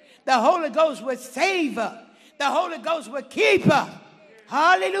deliverance. The Holy Ghost will save us. The Holy Ghost will keep us.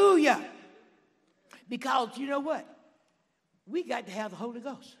 Hallelujah. Because you know what? We got to have the Holy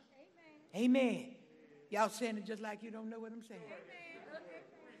Ghost. Amen. Y'all saying it just like you don't know what I'm saying.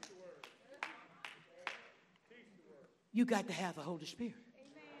 You got to have the Holy Spirit.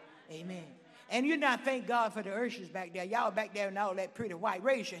 Amen. And you not thank God for the ushers back there. Y'all back there and all that pretty white.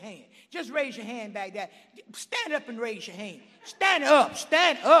 Raise your hand. Just raise your hand back there. Stand up and raise your hand. Stand up.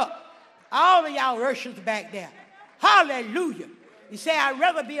 Stand up. All of y'all ushers back there. Hallelujah. You say, I'd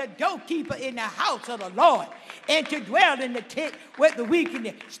rather be a doorkeeper in the house of the Lord and to dwell in the tent with the weak in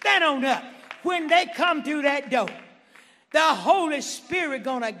there. Stand on up. When they come through that door, the Holy Spirit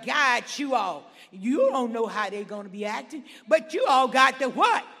going to guide you all. You don't know how they're going to be acting, but you all got the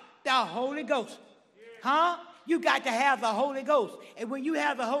what? The Holy Ghost. Huh? You got to have the Holy Ghost. And when you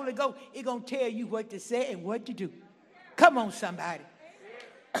have the Holy Ghost, it's going to tell you what to say and what to do. Come on, somebody.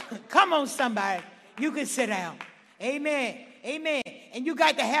 Come on, somebody. You can sit down. Amen. Amen. And you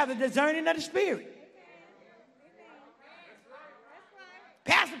got to have the discerning of the Spirit.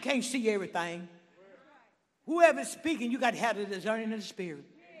 Pastor can't see everything. Whoever's speaking, you got to have the discerning of the Spirit.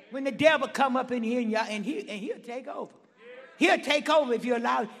 When the devil come up in here and he'll take over. He'll take over if you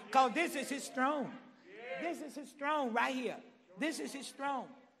allow it. Because this is his throne. This is his throne right here. This is his throne.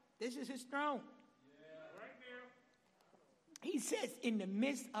 This is his throne. He sits in the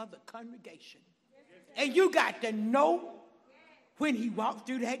midst of the congregation. And you got to know when he walked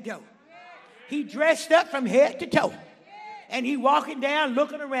through that door. He dressed up from head to toe. And he walking down,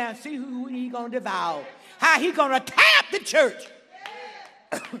 looking around, see who he going to devour. How he going to tap the church.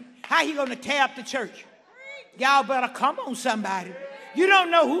 How he going to tap the church. Y'all better come on, somebody. You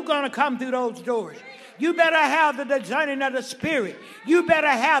don't know who's going to come through those doors. You better have the discerning of the Spirit. You better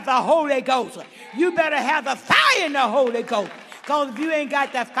have the Holy Ghost. You better have the fire in the Holy Ghost. Because if you ain't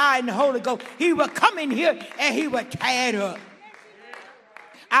got that fire in the Holy Ghost, he will come in here and he will tear it up.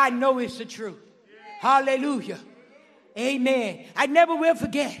 I know it's the truth. Hallelujah. Amen. I never will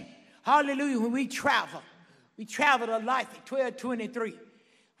forget. Hallelujah. When we traveled a life in 1223.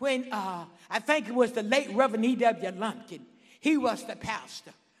 When I think it was the late Reverend E.W. Lumpkin. He was the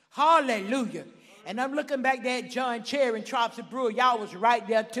pastor. Hallelujah. And I'm looking back there at John Cherry and Tropsy Brewer. Y'all was right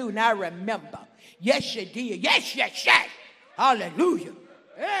there too, and I remember. Yes, you did. Yes, yes, yes. Hallelujah.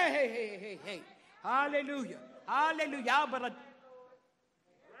 Hey. Hallelujah. Hallelujah.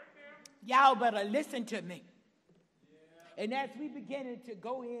 Y'all better listen to me. And as we beginning to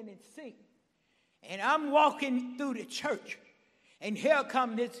go in and sing, and I'm walking through the church, and here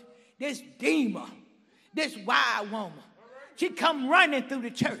come this demon, this wild woman. She come running through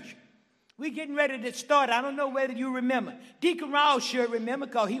the church. We getting ready to start. I don't know whether you remember. Deacon Rawls sure remember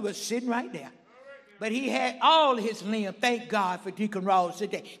because he was sitting right there. But he had all his limbs. Thank God for Deacon Rawls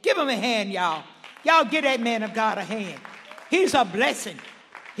today. Give him a hand, y'all. Y'all give that man of God a hand. He's a blessing.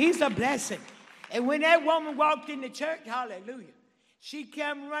 He's a blessing. And when that woman walked in the church, hallelujah, she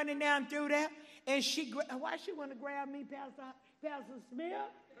came running down through there. And why she want to grab me, Pastor Smith?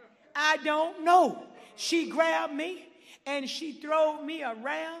 I don't know. She grabbed me and she threw me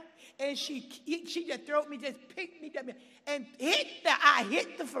around. And she just threw me, just picked me up and I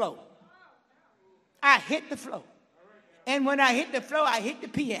hit the floor. I hit the floor. And when I hit the floor, I hit the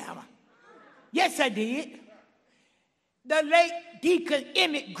piano. Yes, I did. The late Deacon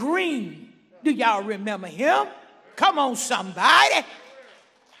Emmett Green. Do y'all remember him? Come on, somebody.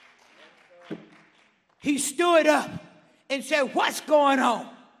 He stood up and said, "What's going on?"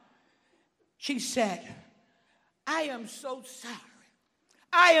 She said, "I am so sorry.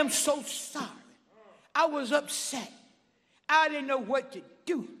 I am so sorry. I was upset. I didn't know what to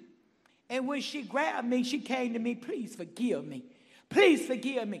do." And when she grabbed me, she came to me, "Please forgive me. Please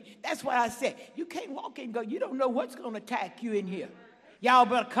forgive me." That's why I said, you can't walk in and go, you don't know what's going to attack you in here. Y'all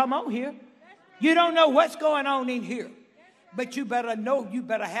better come on here. You don't know what's going on in here. But you better know, you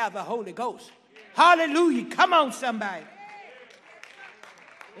better have the Holy Ghost. Hallelujah. Come on, somebody.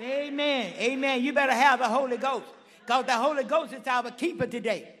 Amen. Amen. You better have the Holy Ghost. Because the Holy Ghost is our keeper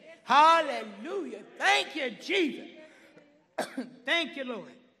today. Hallelujah. Thank you, Jesus. Thank you,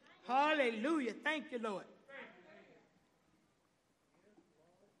 Lord. Hallelujah. Thank you, Lord.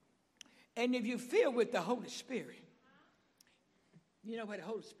 And if you fill with the Holy Spirit, you know where the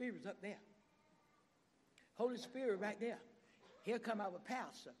Holy Spirit is up there. Holy Spirit right there. Here come our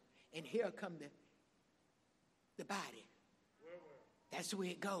pastor, and here come the body. That's the way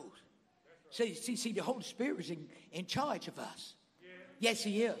it goes. So see, the Holy Spirit is in charge of us. Yes,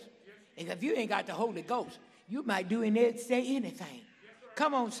 he is. And if you ain't got the Holy Ghost, you might do and say anything.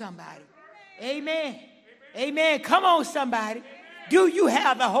 Come on, somebody. Amen. Amen. Come on, somebody. Do you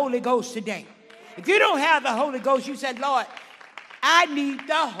have the Holy Ghost today? If you don't have the Holy Ghost, you said, "Lord, I need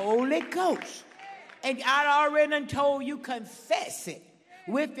the Holy Ghost." And I already done told you, confess it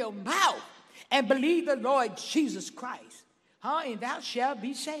with your mouth and believe the Lord Jesus Christ. And thou shalt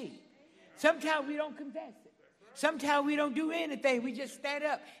be saved. Sometimes we don't confess it. Sometimes we don't do anything. We just stand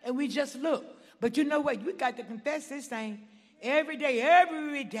up and we just look. But you know what? You got to confess this thing every day,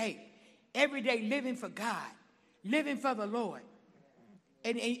 every day, living for God, living for the Lord.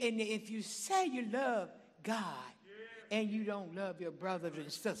 And if you say you love God and you don't love your brothers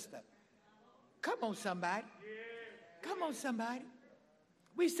and sisters, come on, somebody. Come on, somebody.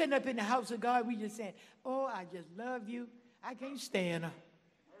 We sitting up in the house of God, we just saying, "Oh, I just love you. I can't stand her."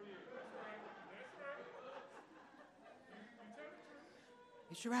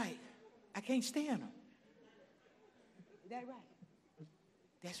 It's right. I can't stand her. that right?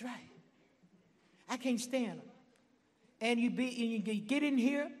 That's right. I can't stand them. And you get in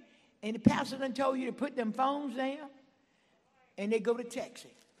here, and the pastor done told you to put them phones down, and they go to texting.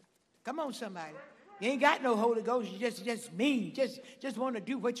 Come on, somebody. You ain't got no Holy Ghost. You just mean. Just want to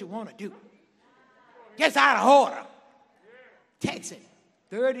do what you want to do. Just out of order. Texting.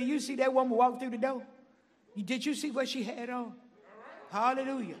 Third, did you see that woman walk through the door? Did you see what she had on?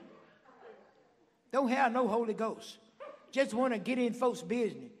 Hallelujah. Don't have no Holy Ghost. Just want to get in folks'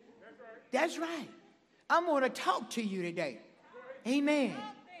 business. That's right. I'm going to talk to you today. Amen.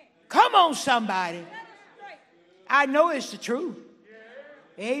 Come on, somebody. I know it's the truth.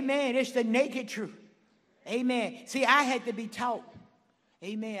 Amen. It's the naked truth. Amen. See, I had to be taught.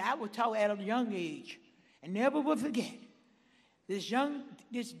 Amen. I was taught at a young age. And never will forget.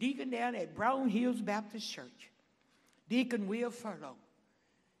 This deacon down at Brown Hills Baptist Church. Deacon Will Furlow.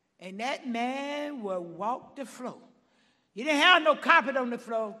 And that man will walk the floor. You didn't have no carpet on the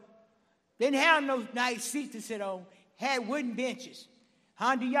floor. Didn't have no nice seats to sit on. Had wooden benches.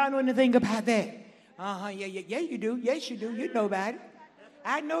 Huh? Do y'all know anything about that? Yeah, you do. Yes, you do. You know about it.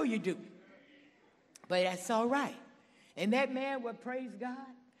 I know you do. But that's all right. And that man would praise God.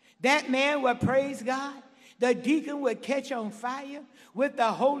 That man would praise God. The deacon would catch on fire with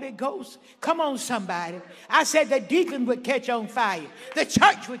the Holy Ghost. Come on, somebody. I said the deacon would catch on fire. The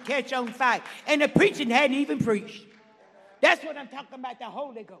church would catch on fire. And the preaching hadn't even preached. That's what I'm talking about, the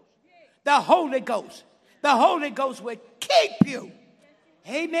Holy Ghost. The Holy Ghost. The Holy Ghost would keep you.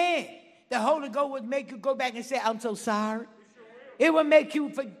 Amen. The Holy Ghost would make you go back and say, I'm so sorry. It would make you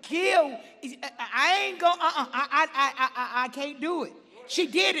forgive. I ain't going, I can't do it. She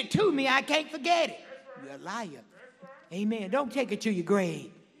did it to me. I can't forget it. You're a liar. Amen. Don't take it to your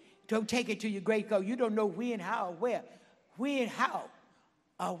grave. Don't take it to your grave because you don't know when, how, or where. When, how,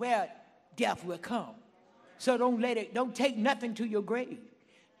 or where death will come. So don't take nothing to your grave.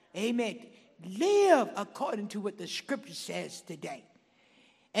 Amen. Live according to what the scripture says today.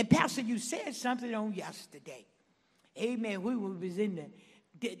 And Pastor, you said something on yesterday. Amen. We was in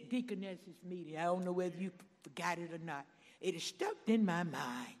the deaconess's meeting. I don't know whether you forgot it or not. It is stuck in my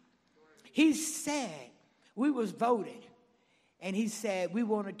mind. He said, we was voted. And he said, we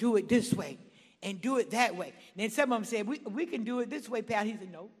want to do it this way and do it that way. And then some of them said, we can do it this way, Pastor. He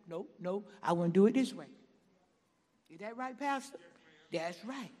said, no, I want to do it this way. Is that right, Pastor? That's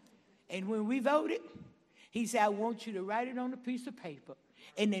right. And when we voted, he said, I want you to write it on a piece of paper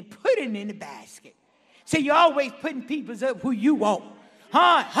and then put it in the basket. See, you're always putting people up who you want.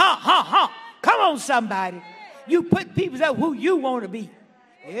 Come on, somebody. You put people up who you want to be.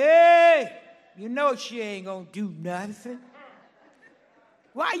 Hey, you know she ain't going to do nothing.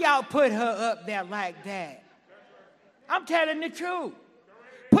 Why y'all put her up there like that? I'm telling the truth.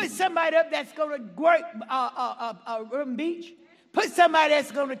 Put somebody up that's going to work Urban Beach. Put somebody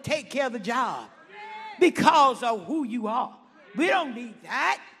that's going to take care of the job because of who you are. We don't need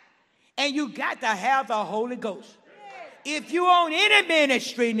that. And you got to have the Holy Ghost. If you own any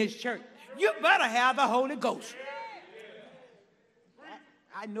ministry in this church, you better have the Holy Ghost.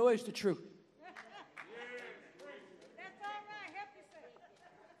 I know it's the truth. That's all right. Help yourself.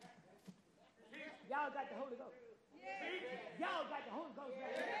 Y'all got the Holy Ghost. Y'all got the Holy Ghost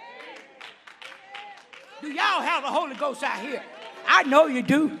right here. Do y'all have the Holy Ghost out here? I know you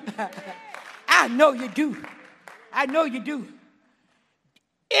do. I know you do. I know you do.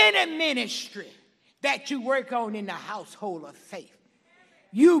 Any ministry that you work on in the household of faith,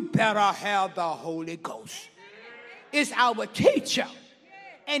 you better have the Holy Ghost. It's our teacher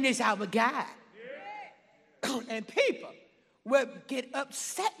and it's our guide. And people will get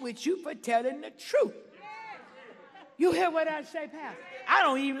upset with you for telling the truth. You hear what I say, Pastor? I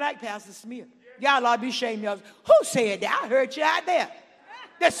don't even like Pastor Smith. Y'all ought to be ashamed of yourselves. Who said that? I heard you out there.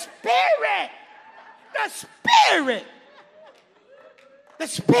 The Spirit. The Spirit. The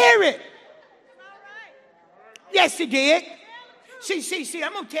Spirit. Yes, he did. See,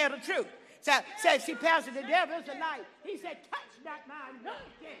 I'm going to tell the truth. See, Pastor, the devil is a liar. He said, touch not my anointing.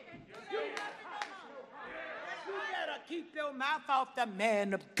 You better keep your mouth off the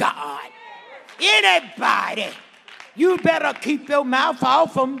man of God. Anybody, you better keep your mouth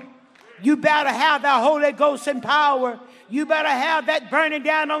off him. You better have the Holy Ghost and power. You better have that burning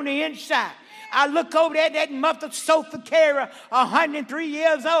down on the inside. I look over there, that mother Sophia Cara, 103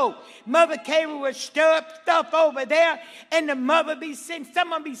 years old. Mother Cara was stir stuff over there, and the mother be sitting,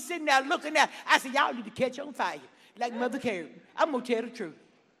 someone be sitting there looking at. I said, y'all need to catch on fire like Mother Cara. I'm going to tell the truth.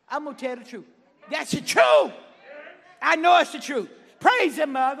 I'm going to tell the truth. That's the truth. I know it's the truth. Praise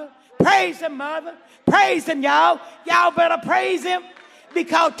him, mother. Praise him, mother. Praise him, y'all. Y'all better praise him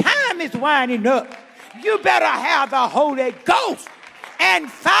because time is winding up. You better have the Holy Ghost and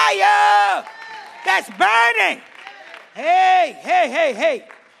fire that's burning. Hey, hey, hey, hey.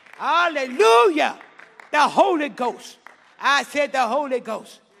 Hallelujah. The Holy Ghost. I said the Holy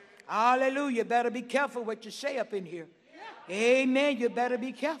Ghost. Hallelujah. Better be careful what you say up in here. Amen. You better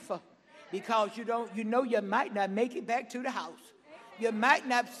be careful. Because you know you might not make it back to the house. You might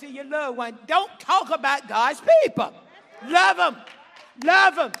not see your loved one. Don't talk about God's people. Love them.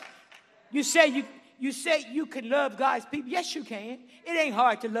 Love them. You say you can love God's people. Yes, you can. It ain't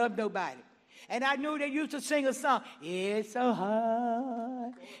hard to love nobody. And I knew they used to sing a song. It's so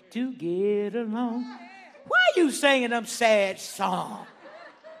hard to get along. Why are you singing them sad songs?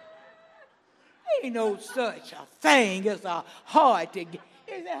 Ain't no such a thing as hard to get.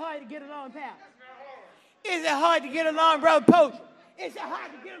 Is it hard to get along, pal? Is it hard to get along, Brother Poacher? Is it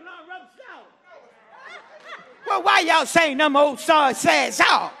hard to get along, Brother Salt? Well, why y'all saying them old songs, sad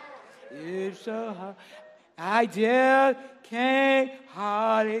songs? It's so hard. I just can't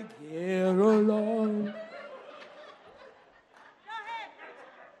hardly get along.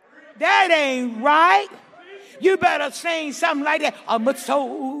 That ain't right. You better sing something like that. I'm a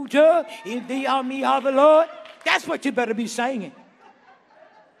soldier in the army of the Lord. That's what you better be singing.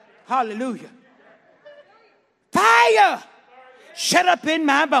 Hallelujah. Fire. Shut up in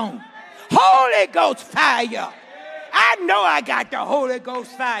my bone. Holy Ghost fire. I know I got the Holy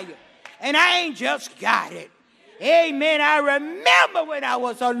Ghost fire. And I ain't just got it. Amen. I remember when I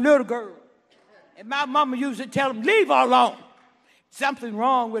was a little girl. And my mama used to tell them, leave her alone. Something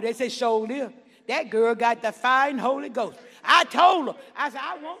wrong with it. They said, so live. That girl got the fire and Holy Ghost. I told her. I said,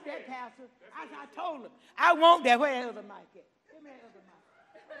 I want that, Pastor. I told her. I want that. Where the other mic at? Give me that other mic.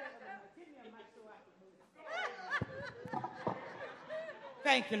 Give me a mic so I can move.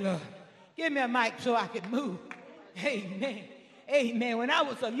 Thank you, Lord. Give me a mic so I can move. Amen. Amen. When I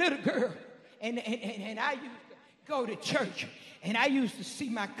was a little girl, and I used to go to church, and I used to see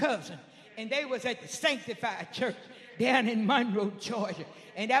my cousin, and they was at the Sanctified Church down in Monroe, Georgia.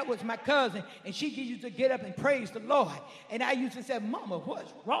 And that was my cousin, and she used to get up and praise the Lord. And I used to say, Mama,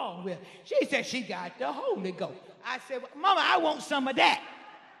 what's wrong with her? She said she got the Holy Ghost. I said, well, Mama, I want some of that.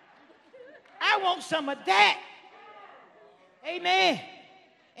 I want some of that. Amen.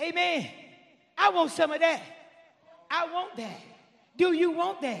 Amen. I want some of that. I want that. Do you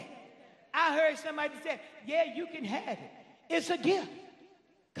want that? I heard somebody say, yeah, you can have it. It's a gift.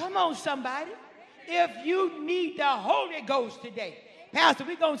 Come on, somebody. If you need the Holy Ghost today, Pastor,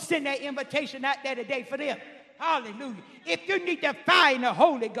 we're going to send that invitation out there today for them. Hallelujah. If you need to find the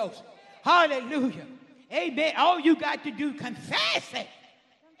Holy Ghost, hallelujah. Amen. All you got to do, confess it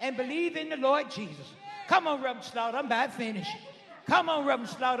and believe in the Lord Jesus. Come on, Reverend Slaughter, I'm about to finish. Come on, Reverend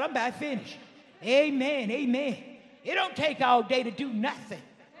Slaughter, I'm about to finish. Amen, amen. It don't take all day to do nothing.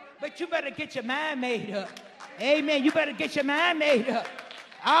 But you better get your mind made up. Amen. You better get your mind made up.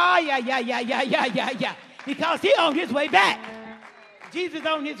 Ah, yeah. Because he's on his way back. Jesus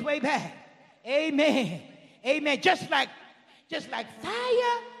on his way back. Amen. Amen. Just like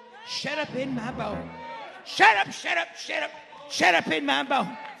fire, shut up in my bone. Shut up in my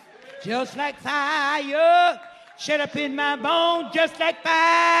bone. Just like fire, shut up in my bone. Just like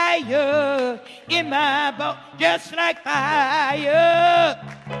fire in my bone. Just like fire.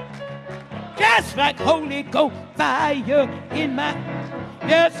 Just like Holy Ghost fire in my.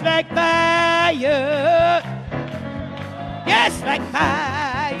 Just like fire. Just like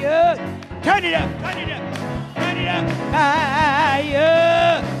fire. Turn it up.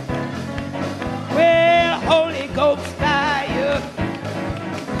 Fire. Well, Holy Ghost fire.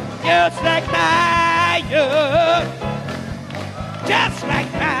 Just like fire. Just like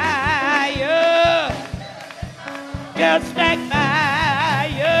fire. Just like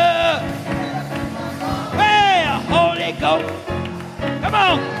fire. Well, Holy Ghost. Come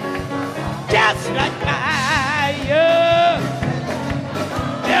on. Just like fire.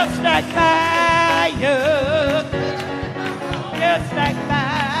 Just like fire. Just like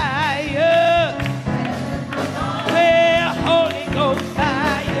fire. Well, Holy Ghost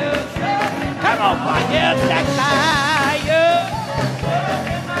fire. Come on, boy. Just like fire.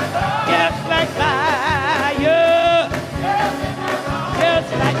 Just like fire.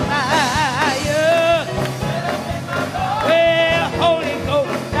 Just like fire. Well, Holy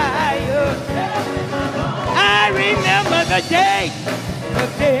Ghost fire. I remember the day, the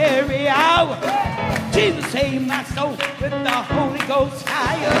very hour, Jesus saved my soul with the Holy Ghost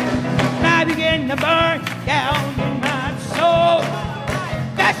fire. I began to burn down in my soul.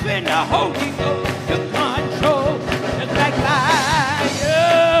 That's when the Holy Ghost took control. Just like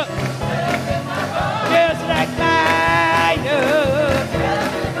fire. Just like fire.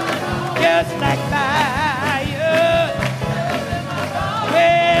 Just like fire.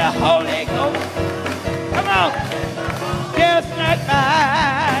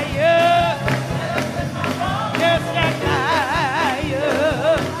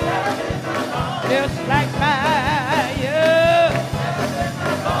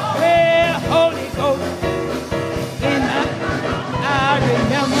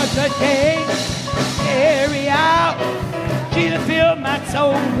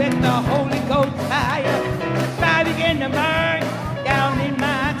 soul with the Holy Ghost fire. Fire began to burn down in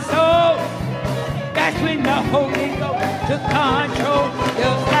my soul. That's when the Holy Ghost took control.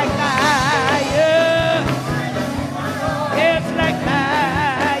 Just like fire. Just like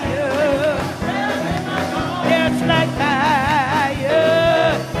fire. Just like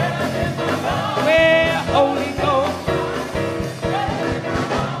fire. Where Holy Ghost.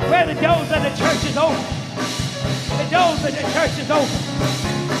 Where the doors of the church is open. The doors of the church is open.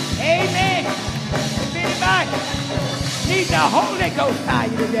 Amen. If anybody needs the Holy Ghost fire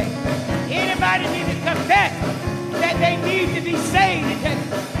today, anybody need to confess that they need to be saved today,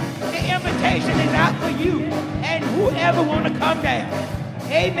 the invitation is out for you and whoever want to come down.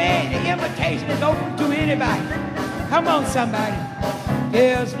 Amen. The invitation is open to anybody. Come on, somebody.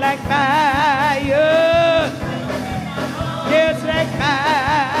 Just like fire. Just like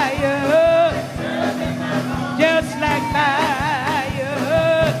fire. Just like fire.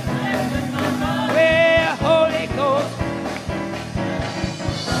 Where Holy Ghost.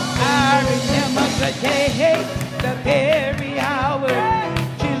 I remember the day, the very hour.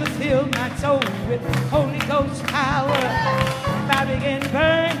 Jesus filled my soul with Holy Ghost power. Fire began to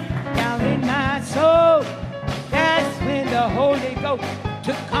burn down in my soul. That's when the Holy Ghost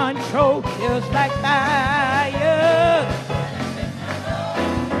took control. Feels like fire.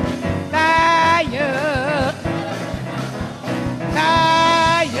 Fire.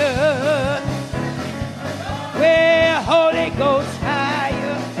 Fire. Where Holy Ghost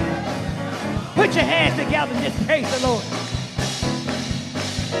fire. Put your hands together and just praise the Lord.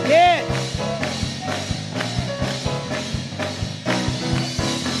 Yes.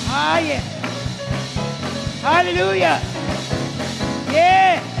 Ah, yeah. Hallelujah.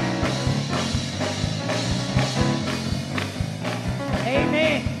 Yeah.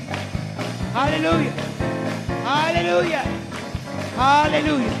 Amen. Hallelujah. Hallelujah.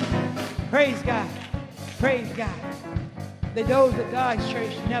 Hallelujah. Praise God. Praise God. The doors of God's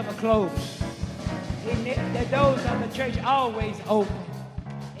church never close. The doors of the church always open.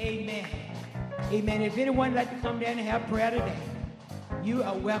 Amen. Amen. If anyone would like to come down and have prayer today, you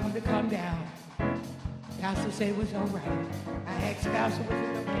are welcome to come down. Pastor said it was all right. I asked Pastor, was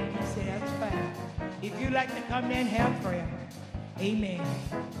it okay? He said, that's fine. If you'd like to come down and have prayer, amen.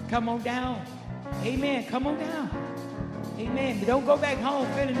 Come on down. Amen. Come on down. Amen. But don't go back home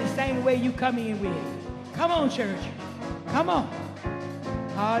feeling the same way you come in with. Come on, church. Come on.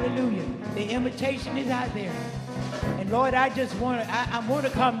 Hallelujah. The invitation is out there. And Lord, I just want to, I want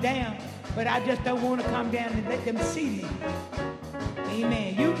to come down, but I just don't want to come down and let them see me.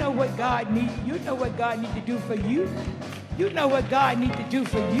 Amen. You know what God needs. You know what God needs to do for you. You know what God needs to do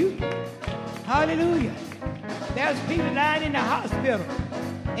for you. Hallelujah. There's people lying in the hospital,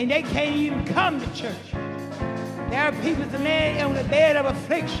 and they can't even come to church. There are people laying on the bed of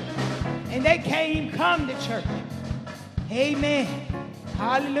affliction, and they can't even come to church. Amen.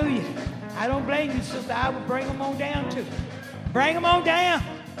 Hallelujah. I don't blame you, sister. I would bring them on down too. Bring them on down.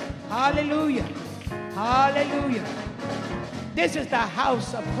 Hallelujah. Hallelujah. This is the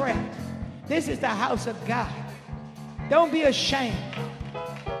house of prayer. This is the house of God. Don't be ashamed.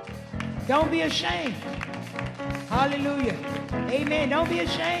 Don't be ashamed. Hallelujah. Amen. Don't be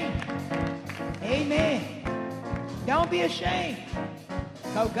ashamed. Amen. Don't be ashamed.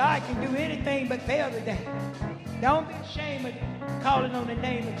 Because God can do anything but fail today. Don't be ashamed of calling on the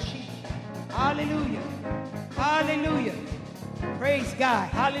name of Jesus. Hallelujah. Hallelujah. Praise God.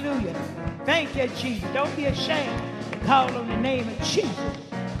 Hallelujah. Thank you, Jesus. Don't be ashamed to call on the name of Jesus.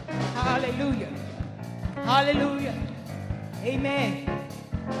 Hallelujah. Hallelujah. Amen.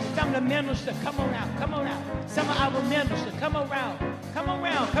 Some of the ministers, come on out. Come on out. Some of our ministers, come around. Come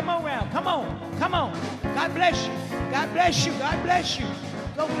around. Come around. Come on. Come on. God bless you. God bless you. God bless you.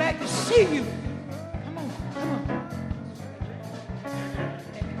 So glad to see you. Come on. Come on.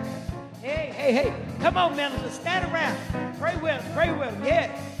 Hey, hey, hey. Come on, ministers. Stand around. Pray with them. Pray with them. Yeah.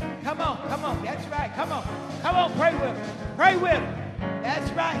 Come on. Come on. That's right. Come on. Come on. Pray with them. Pray with them.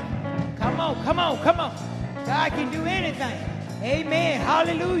 That's right. Come on. Come on. Come on. God can do anything. Amen.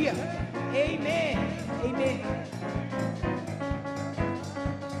 Hallelujah. Amen. Amen.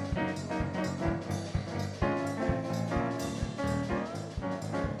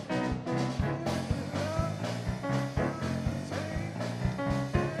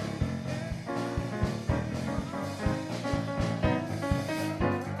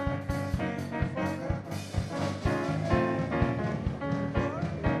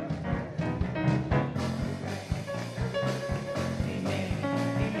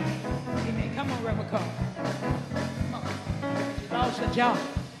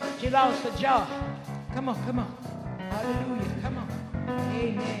 She lost her jaw. Come on, come on. Hallelujah. Come on.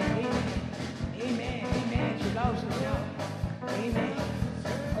 Amen. Amen. Amen. Amen. She lost her job. Amen.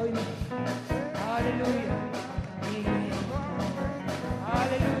 Amen. Hallelujah. Amen.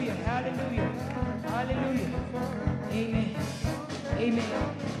 Hallelujah. Hallelujah. Hallelujah. Amen.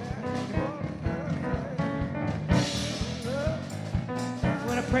 Amen. We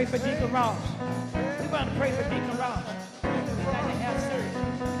want to pray for Deacon Ross. We want to pray for Deacon Ross. We got to have surgery.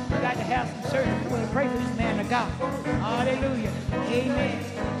 We got to have some surgery. We want to pray for this man of God. Hallelujah. Amen.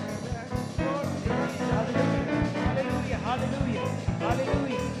 Hallelujah. Hallelujah.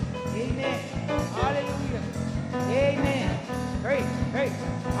 Hallelujah. Amen. Hallelujah. Amen. Pray. Pray.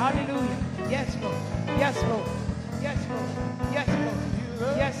 Hallelujah. Yes, Lord. Yes, Lord. Yes, Lord. Yes,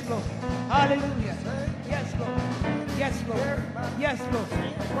 Lord. Yes, Lord. Hallelujah. Yes, Lord. Yes, Lord. Yes, Lord.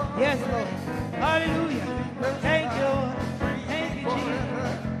 Yes, Lord. Hallelujah. Thank you, Lord. Thank you,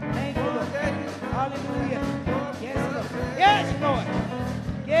 Jesus. Thank you, Lord. Hallelujah. Yes, Lord. Yes, Lord.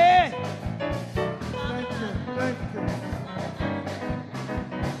 Yes. Thank you. Thank you.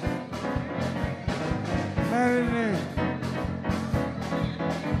 Amen.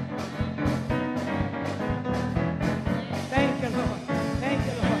 Thank you, Lord. Thank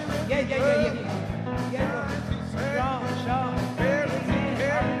you, Lord. Yeah. Yeah, Lord. Sean.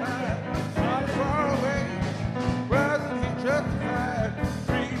 Far away.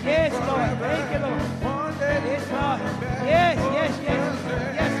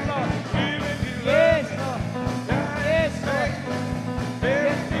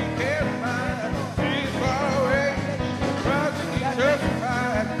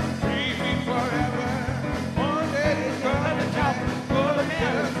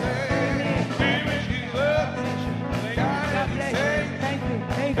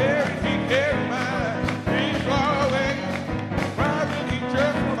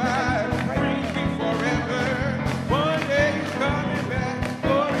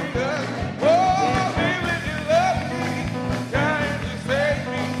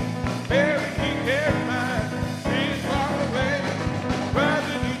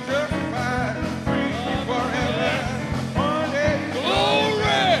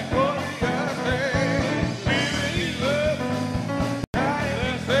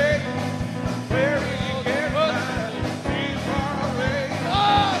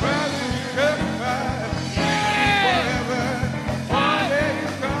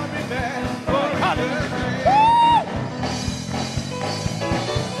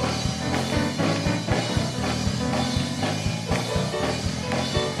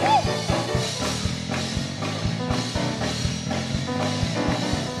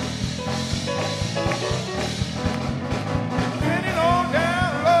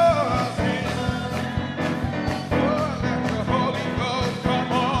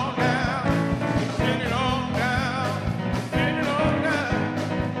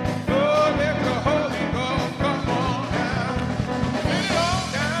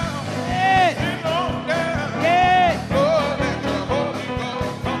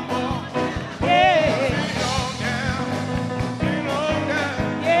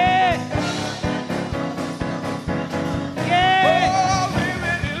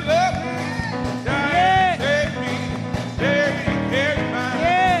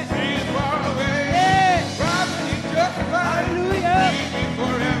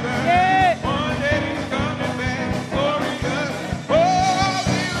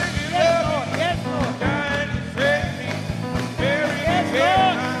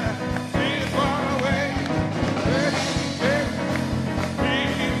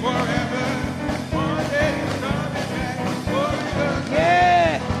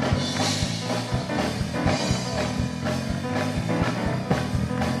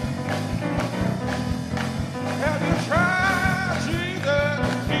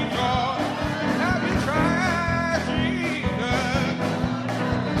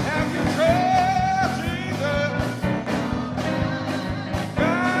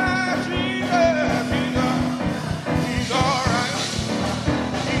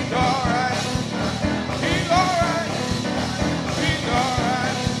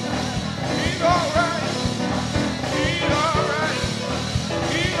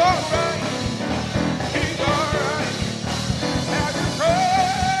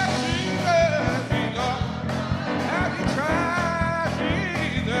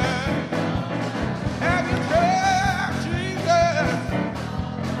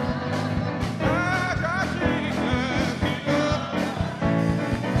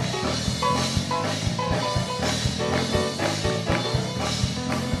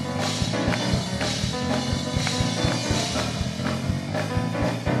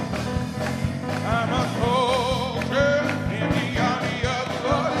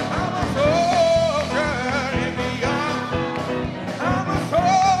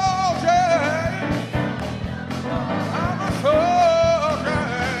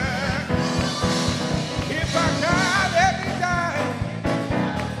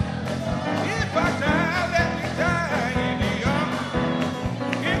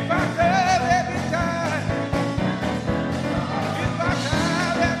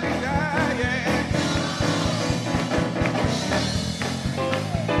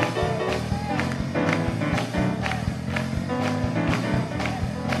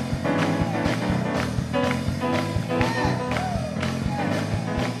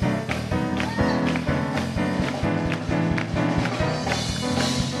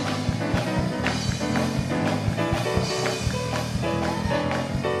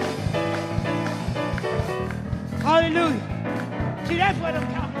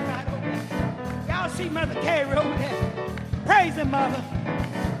 Mother.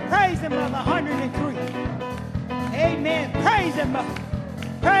 Praise Him, Mother. 103. Amen. Praise Him, Mother.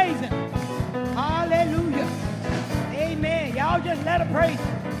 Praise Him. Hallelujah. Amen. Y'all just let her praise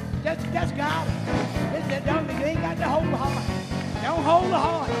Him. Just God. You ain't got to hold the heart. Don't hold the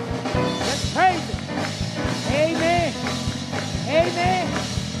heart. Just praise Him. Amen. Amen.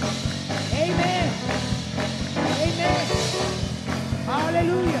 Amen. Amen.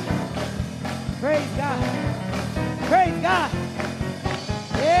 Hallelujah. Praise God. Praise God.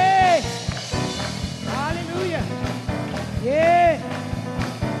 Yeah. Hallelujah. Yeah.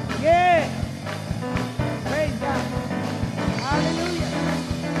 Yeah. Praise God. Hallelujah.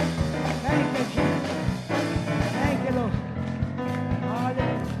 Thank you, Jesus. Thank you, Lord.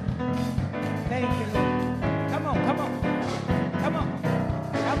 Hallelujah. Thank you, Lord. Come on, come on. Come on.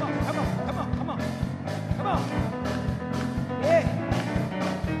 Come on, come on, come on, come on. Come on. Yeah.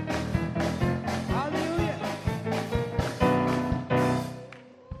 Hallelujah.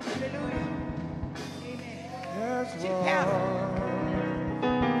 Hallelujah. Amen. Yes, Sit Lord. down.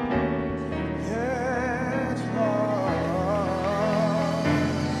 Yes, Lord.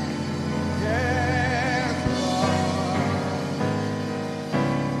 Yes, Lord.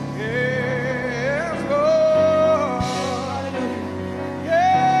 Yes, Lord.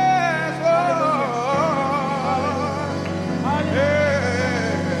 Yes, Lord.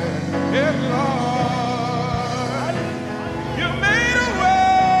 Yes, Lord. You made a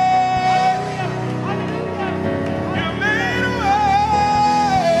way. You made a way.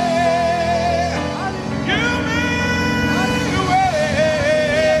 You made a way.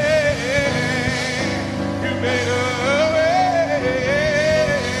 You made a way.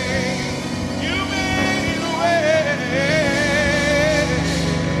 You made a way.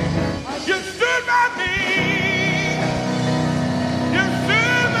 You stood by me. You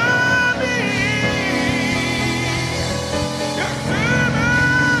stood by me. You stood by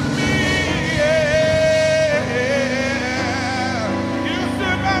me. Yeah. You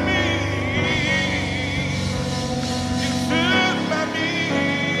stood by me. You stood by me.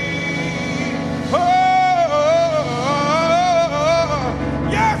 Oh,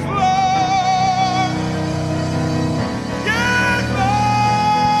 yes, Lord. Yes, Lord.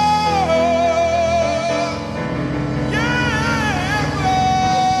 Yes, Lord.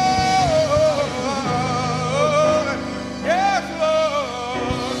 Yes,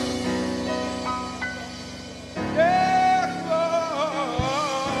 Lord. Yes,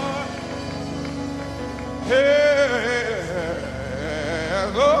 Lord. Yes,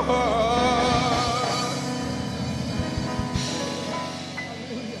 Lord.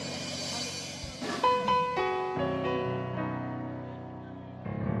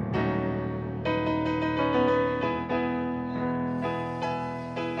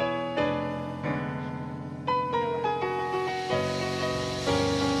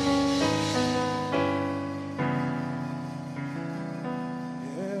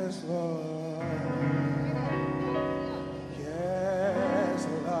 Yes, Lord. Yes,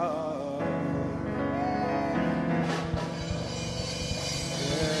 Lord.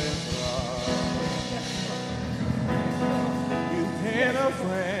 Yes, Lord. You've been a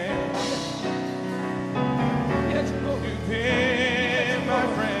friend. Yes, Lord. You've been my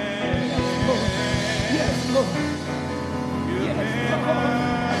friend. Yes, Lord. You've Yes, been Lord. my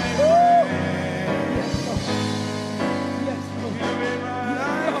Oh. friend. Yes, Lord. Yes, Lord. You've been my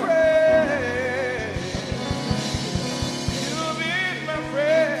Yes, Lord. friend. You've been my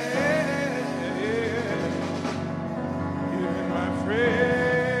friend. You've been my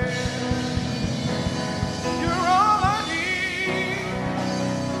friend. You're all I need.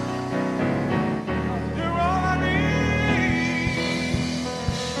 You're all I need.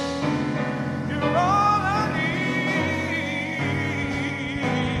 You're all I need.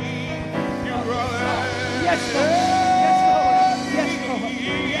 You're all I need. Yes, Lord. Yes, Lord. Yes, Lord.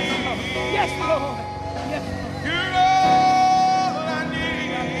 Yes, Lord. Yes, Lord. You're all I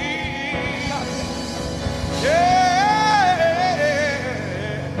need. Yeah.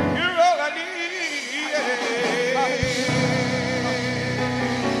 You're all I need.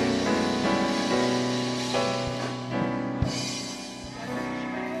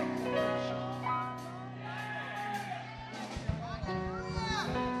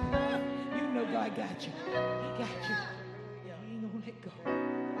 You know God got you. He got you. He ain't gonna let go.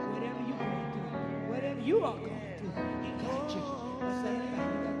 Whatever you're going through, whatever you are going through, He got you. What's that thing?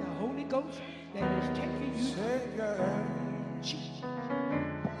 You got the Holy Ghost that is taking you. Jesus.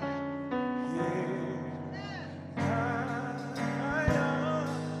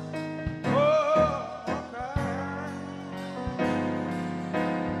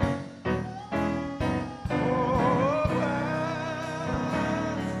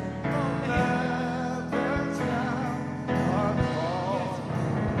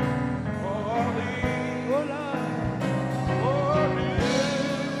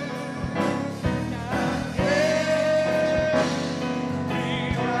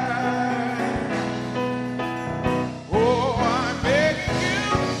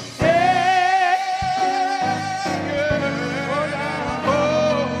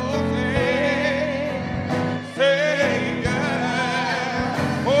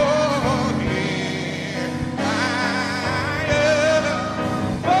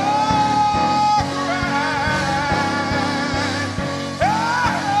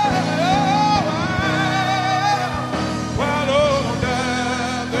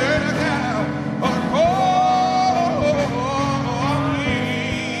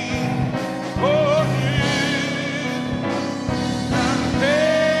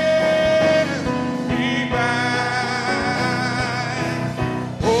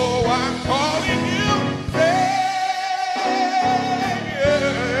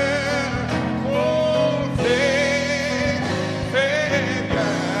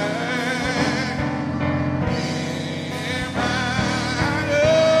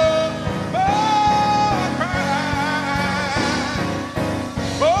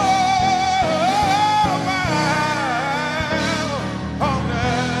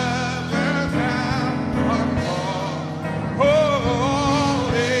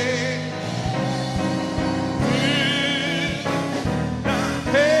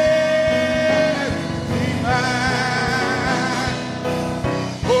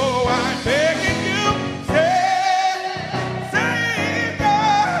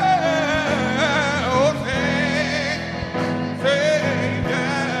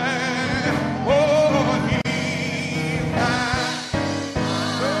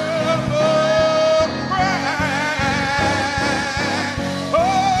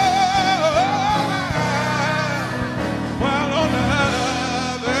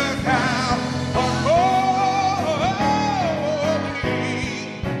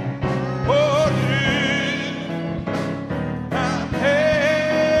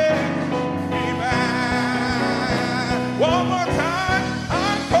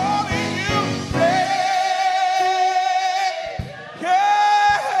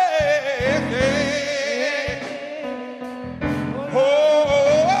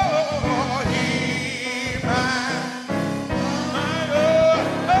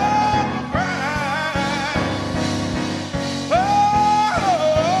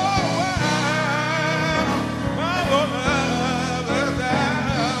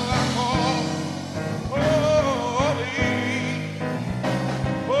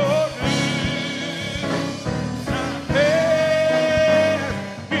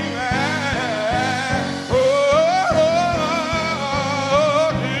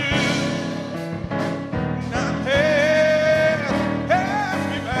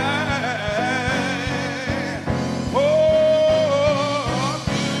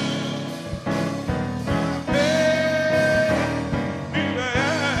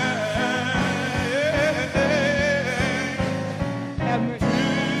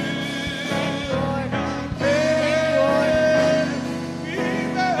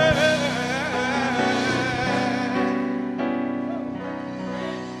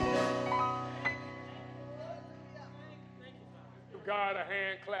 God a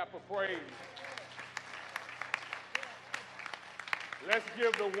hand clap of praise. Let's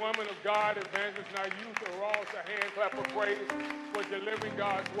give the woman of God, Evangelist Nyoutha Ross, a hand clap of praise for delivering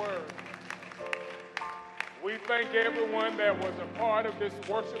God's word. We thank everyone that was a part of this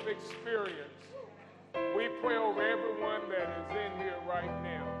worship experience. We pray over everyone that is in here right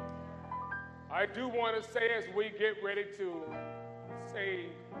now. I do want to say, as we get ready to say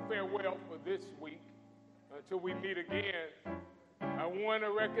farewell for this week until we meet again, I want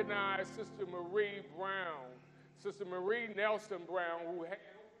to recognize Sister Marie Brown, Sister Marie Nelson Brown, who had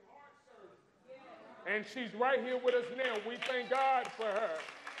heart surgery. And she's right here with us now. We thank God for her.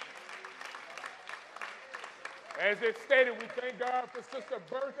 As it stated, we thank God for Sister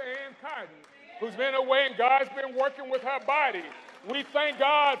Bertha Ann Cotton, who's been away and God's been working with her body. We thank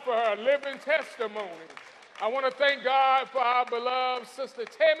God for her living testimony. I want to thank God for our beloved Sister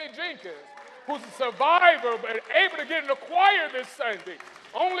Tammy Jenkins, who's a survivor but able to get in the choir this Sunday.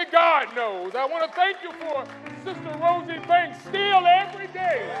 Only God knows. I want to thank you for Sister Rosie Banks still every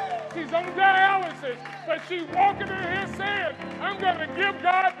day. She's on dialysis, but she's walking in here saying, I'm going to give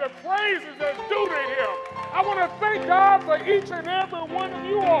God the praises that's due to him. I want to thank God for each and every one of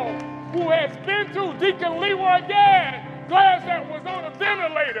you all who has been through. Deacon Leroy Gadd, Glass that was on a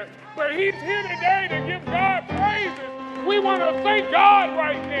ventilator, but he's here today to give God praises. We want to thank God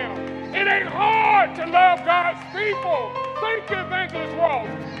right now. It ain't hard to love God's people. Thank you, Evangelist Ross.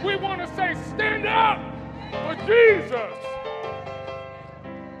 We want to say, stand up for Jesus.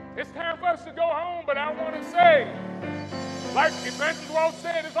 It's time for us to go home, but I want to say, like Evangelist Ross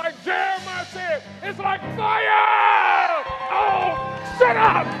said, it's like Jeremiah said, it's like fire! Oh, shut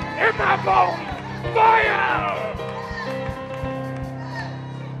up in my bones! Fire!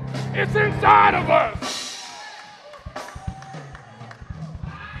 It's inside of us.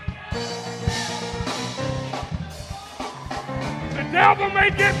 The devil may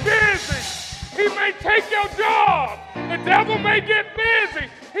get busy. He may take your job. The devil may get busy.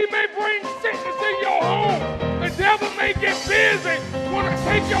 He may bring sickness in your home. The devil may get busy, want to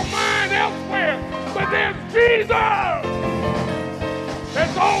take your mind elsewhere. But there's Jesus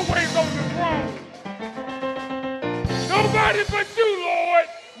that's always on the throne. Nobody but you, Lord.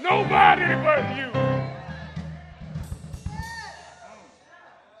 Nobody but you.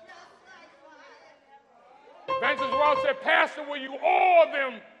 Evangelist Ross said, Pastor, will you oil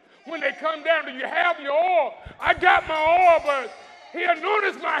them when they come down? Do you have your oil? I got my oil, but he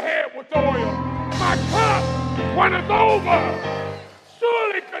anointed my head with oil. My cup runneth over.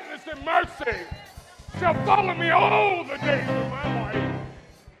 Surely goodness and mercy shall follow me all the days of my life.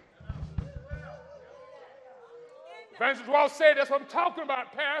 Evangelist Ross said, that's what I'm talking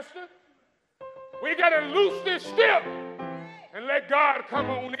about, Pastor. We got to loose this ship and let God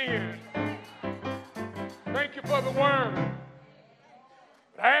come on in. Thank you for the word.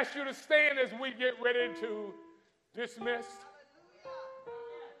 I ask you to stand as we get ready to dismiss.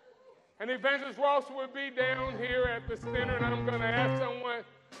 And Evangelist Ross will be down here at the center, and I'm going to ask someone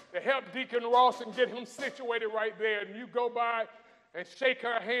to help Deacon Ross and get him situated right there. And you go by and shake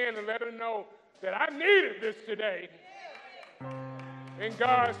her hand and let her know that I needed this today. In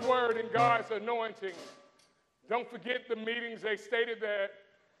God's word and God's anointing. Don't forget the meetings. They stated that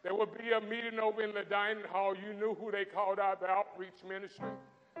there would be a meeting over in the dining hall. You knew who they called out, the outreach ministry.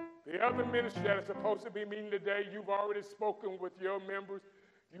 The other ministry that is supposed to be meeting today, you've already spoken with your members.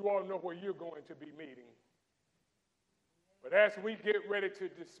 You all know where you're going to be meeting. But as we get ready to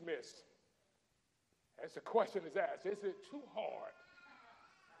dismiss, as the question is asked, is it too hard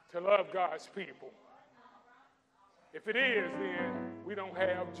to love God's people? If it is, then we don't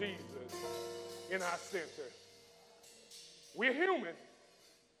have Jesus in our center. We're human.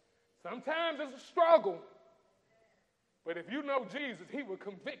 Sometimes it's a struggle. But if you know Jesus, he will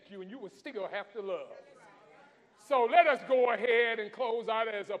convict you and you will still have to love. So let us go ahead and close out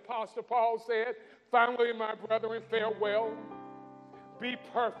as Apostle Paul said. Finally, my brethren, farewell. Be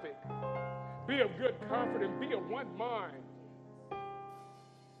perfect. Be of good comfort and be of one mind.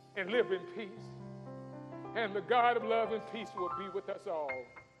 And live in peace. And the God of love and peace will be with us all.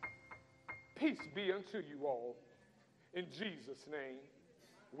 Peace be unto you all. In Jesus' name,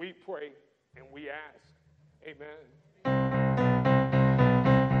 we pray and we ask. Amen.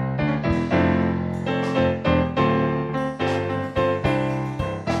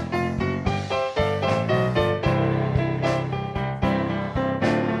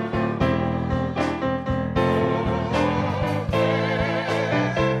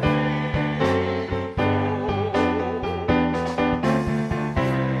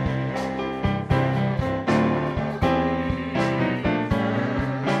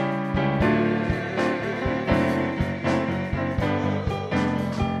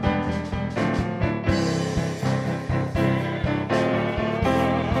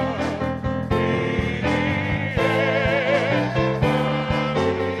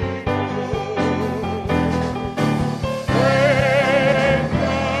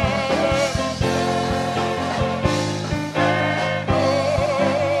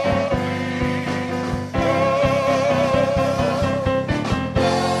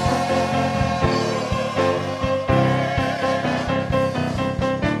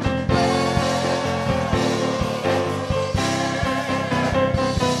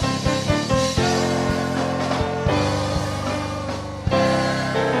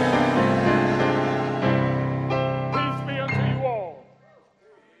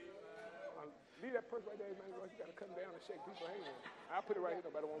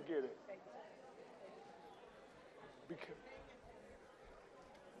 get it. Because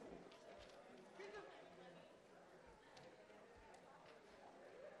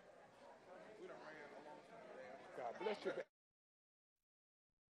God bless you.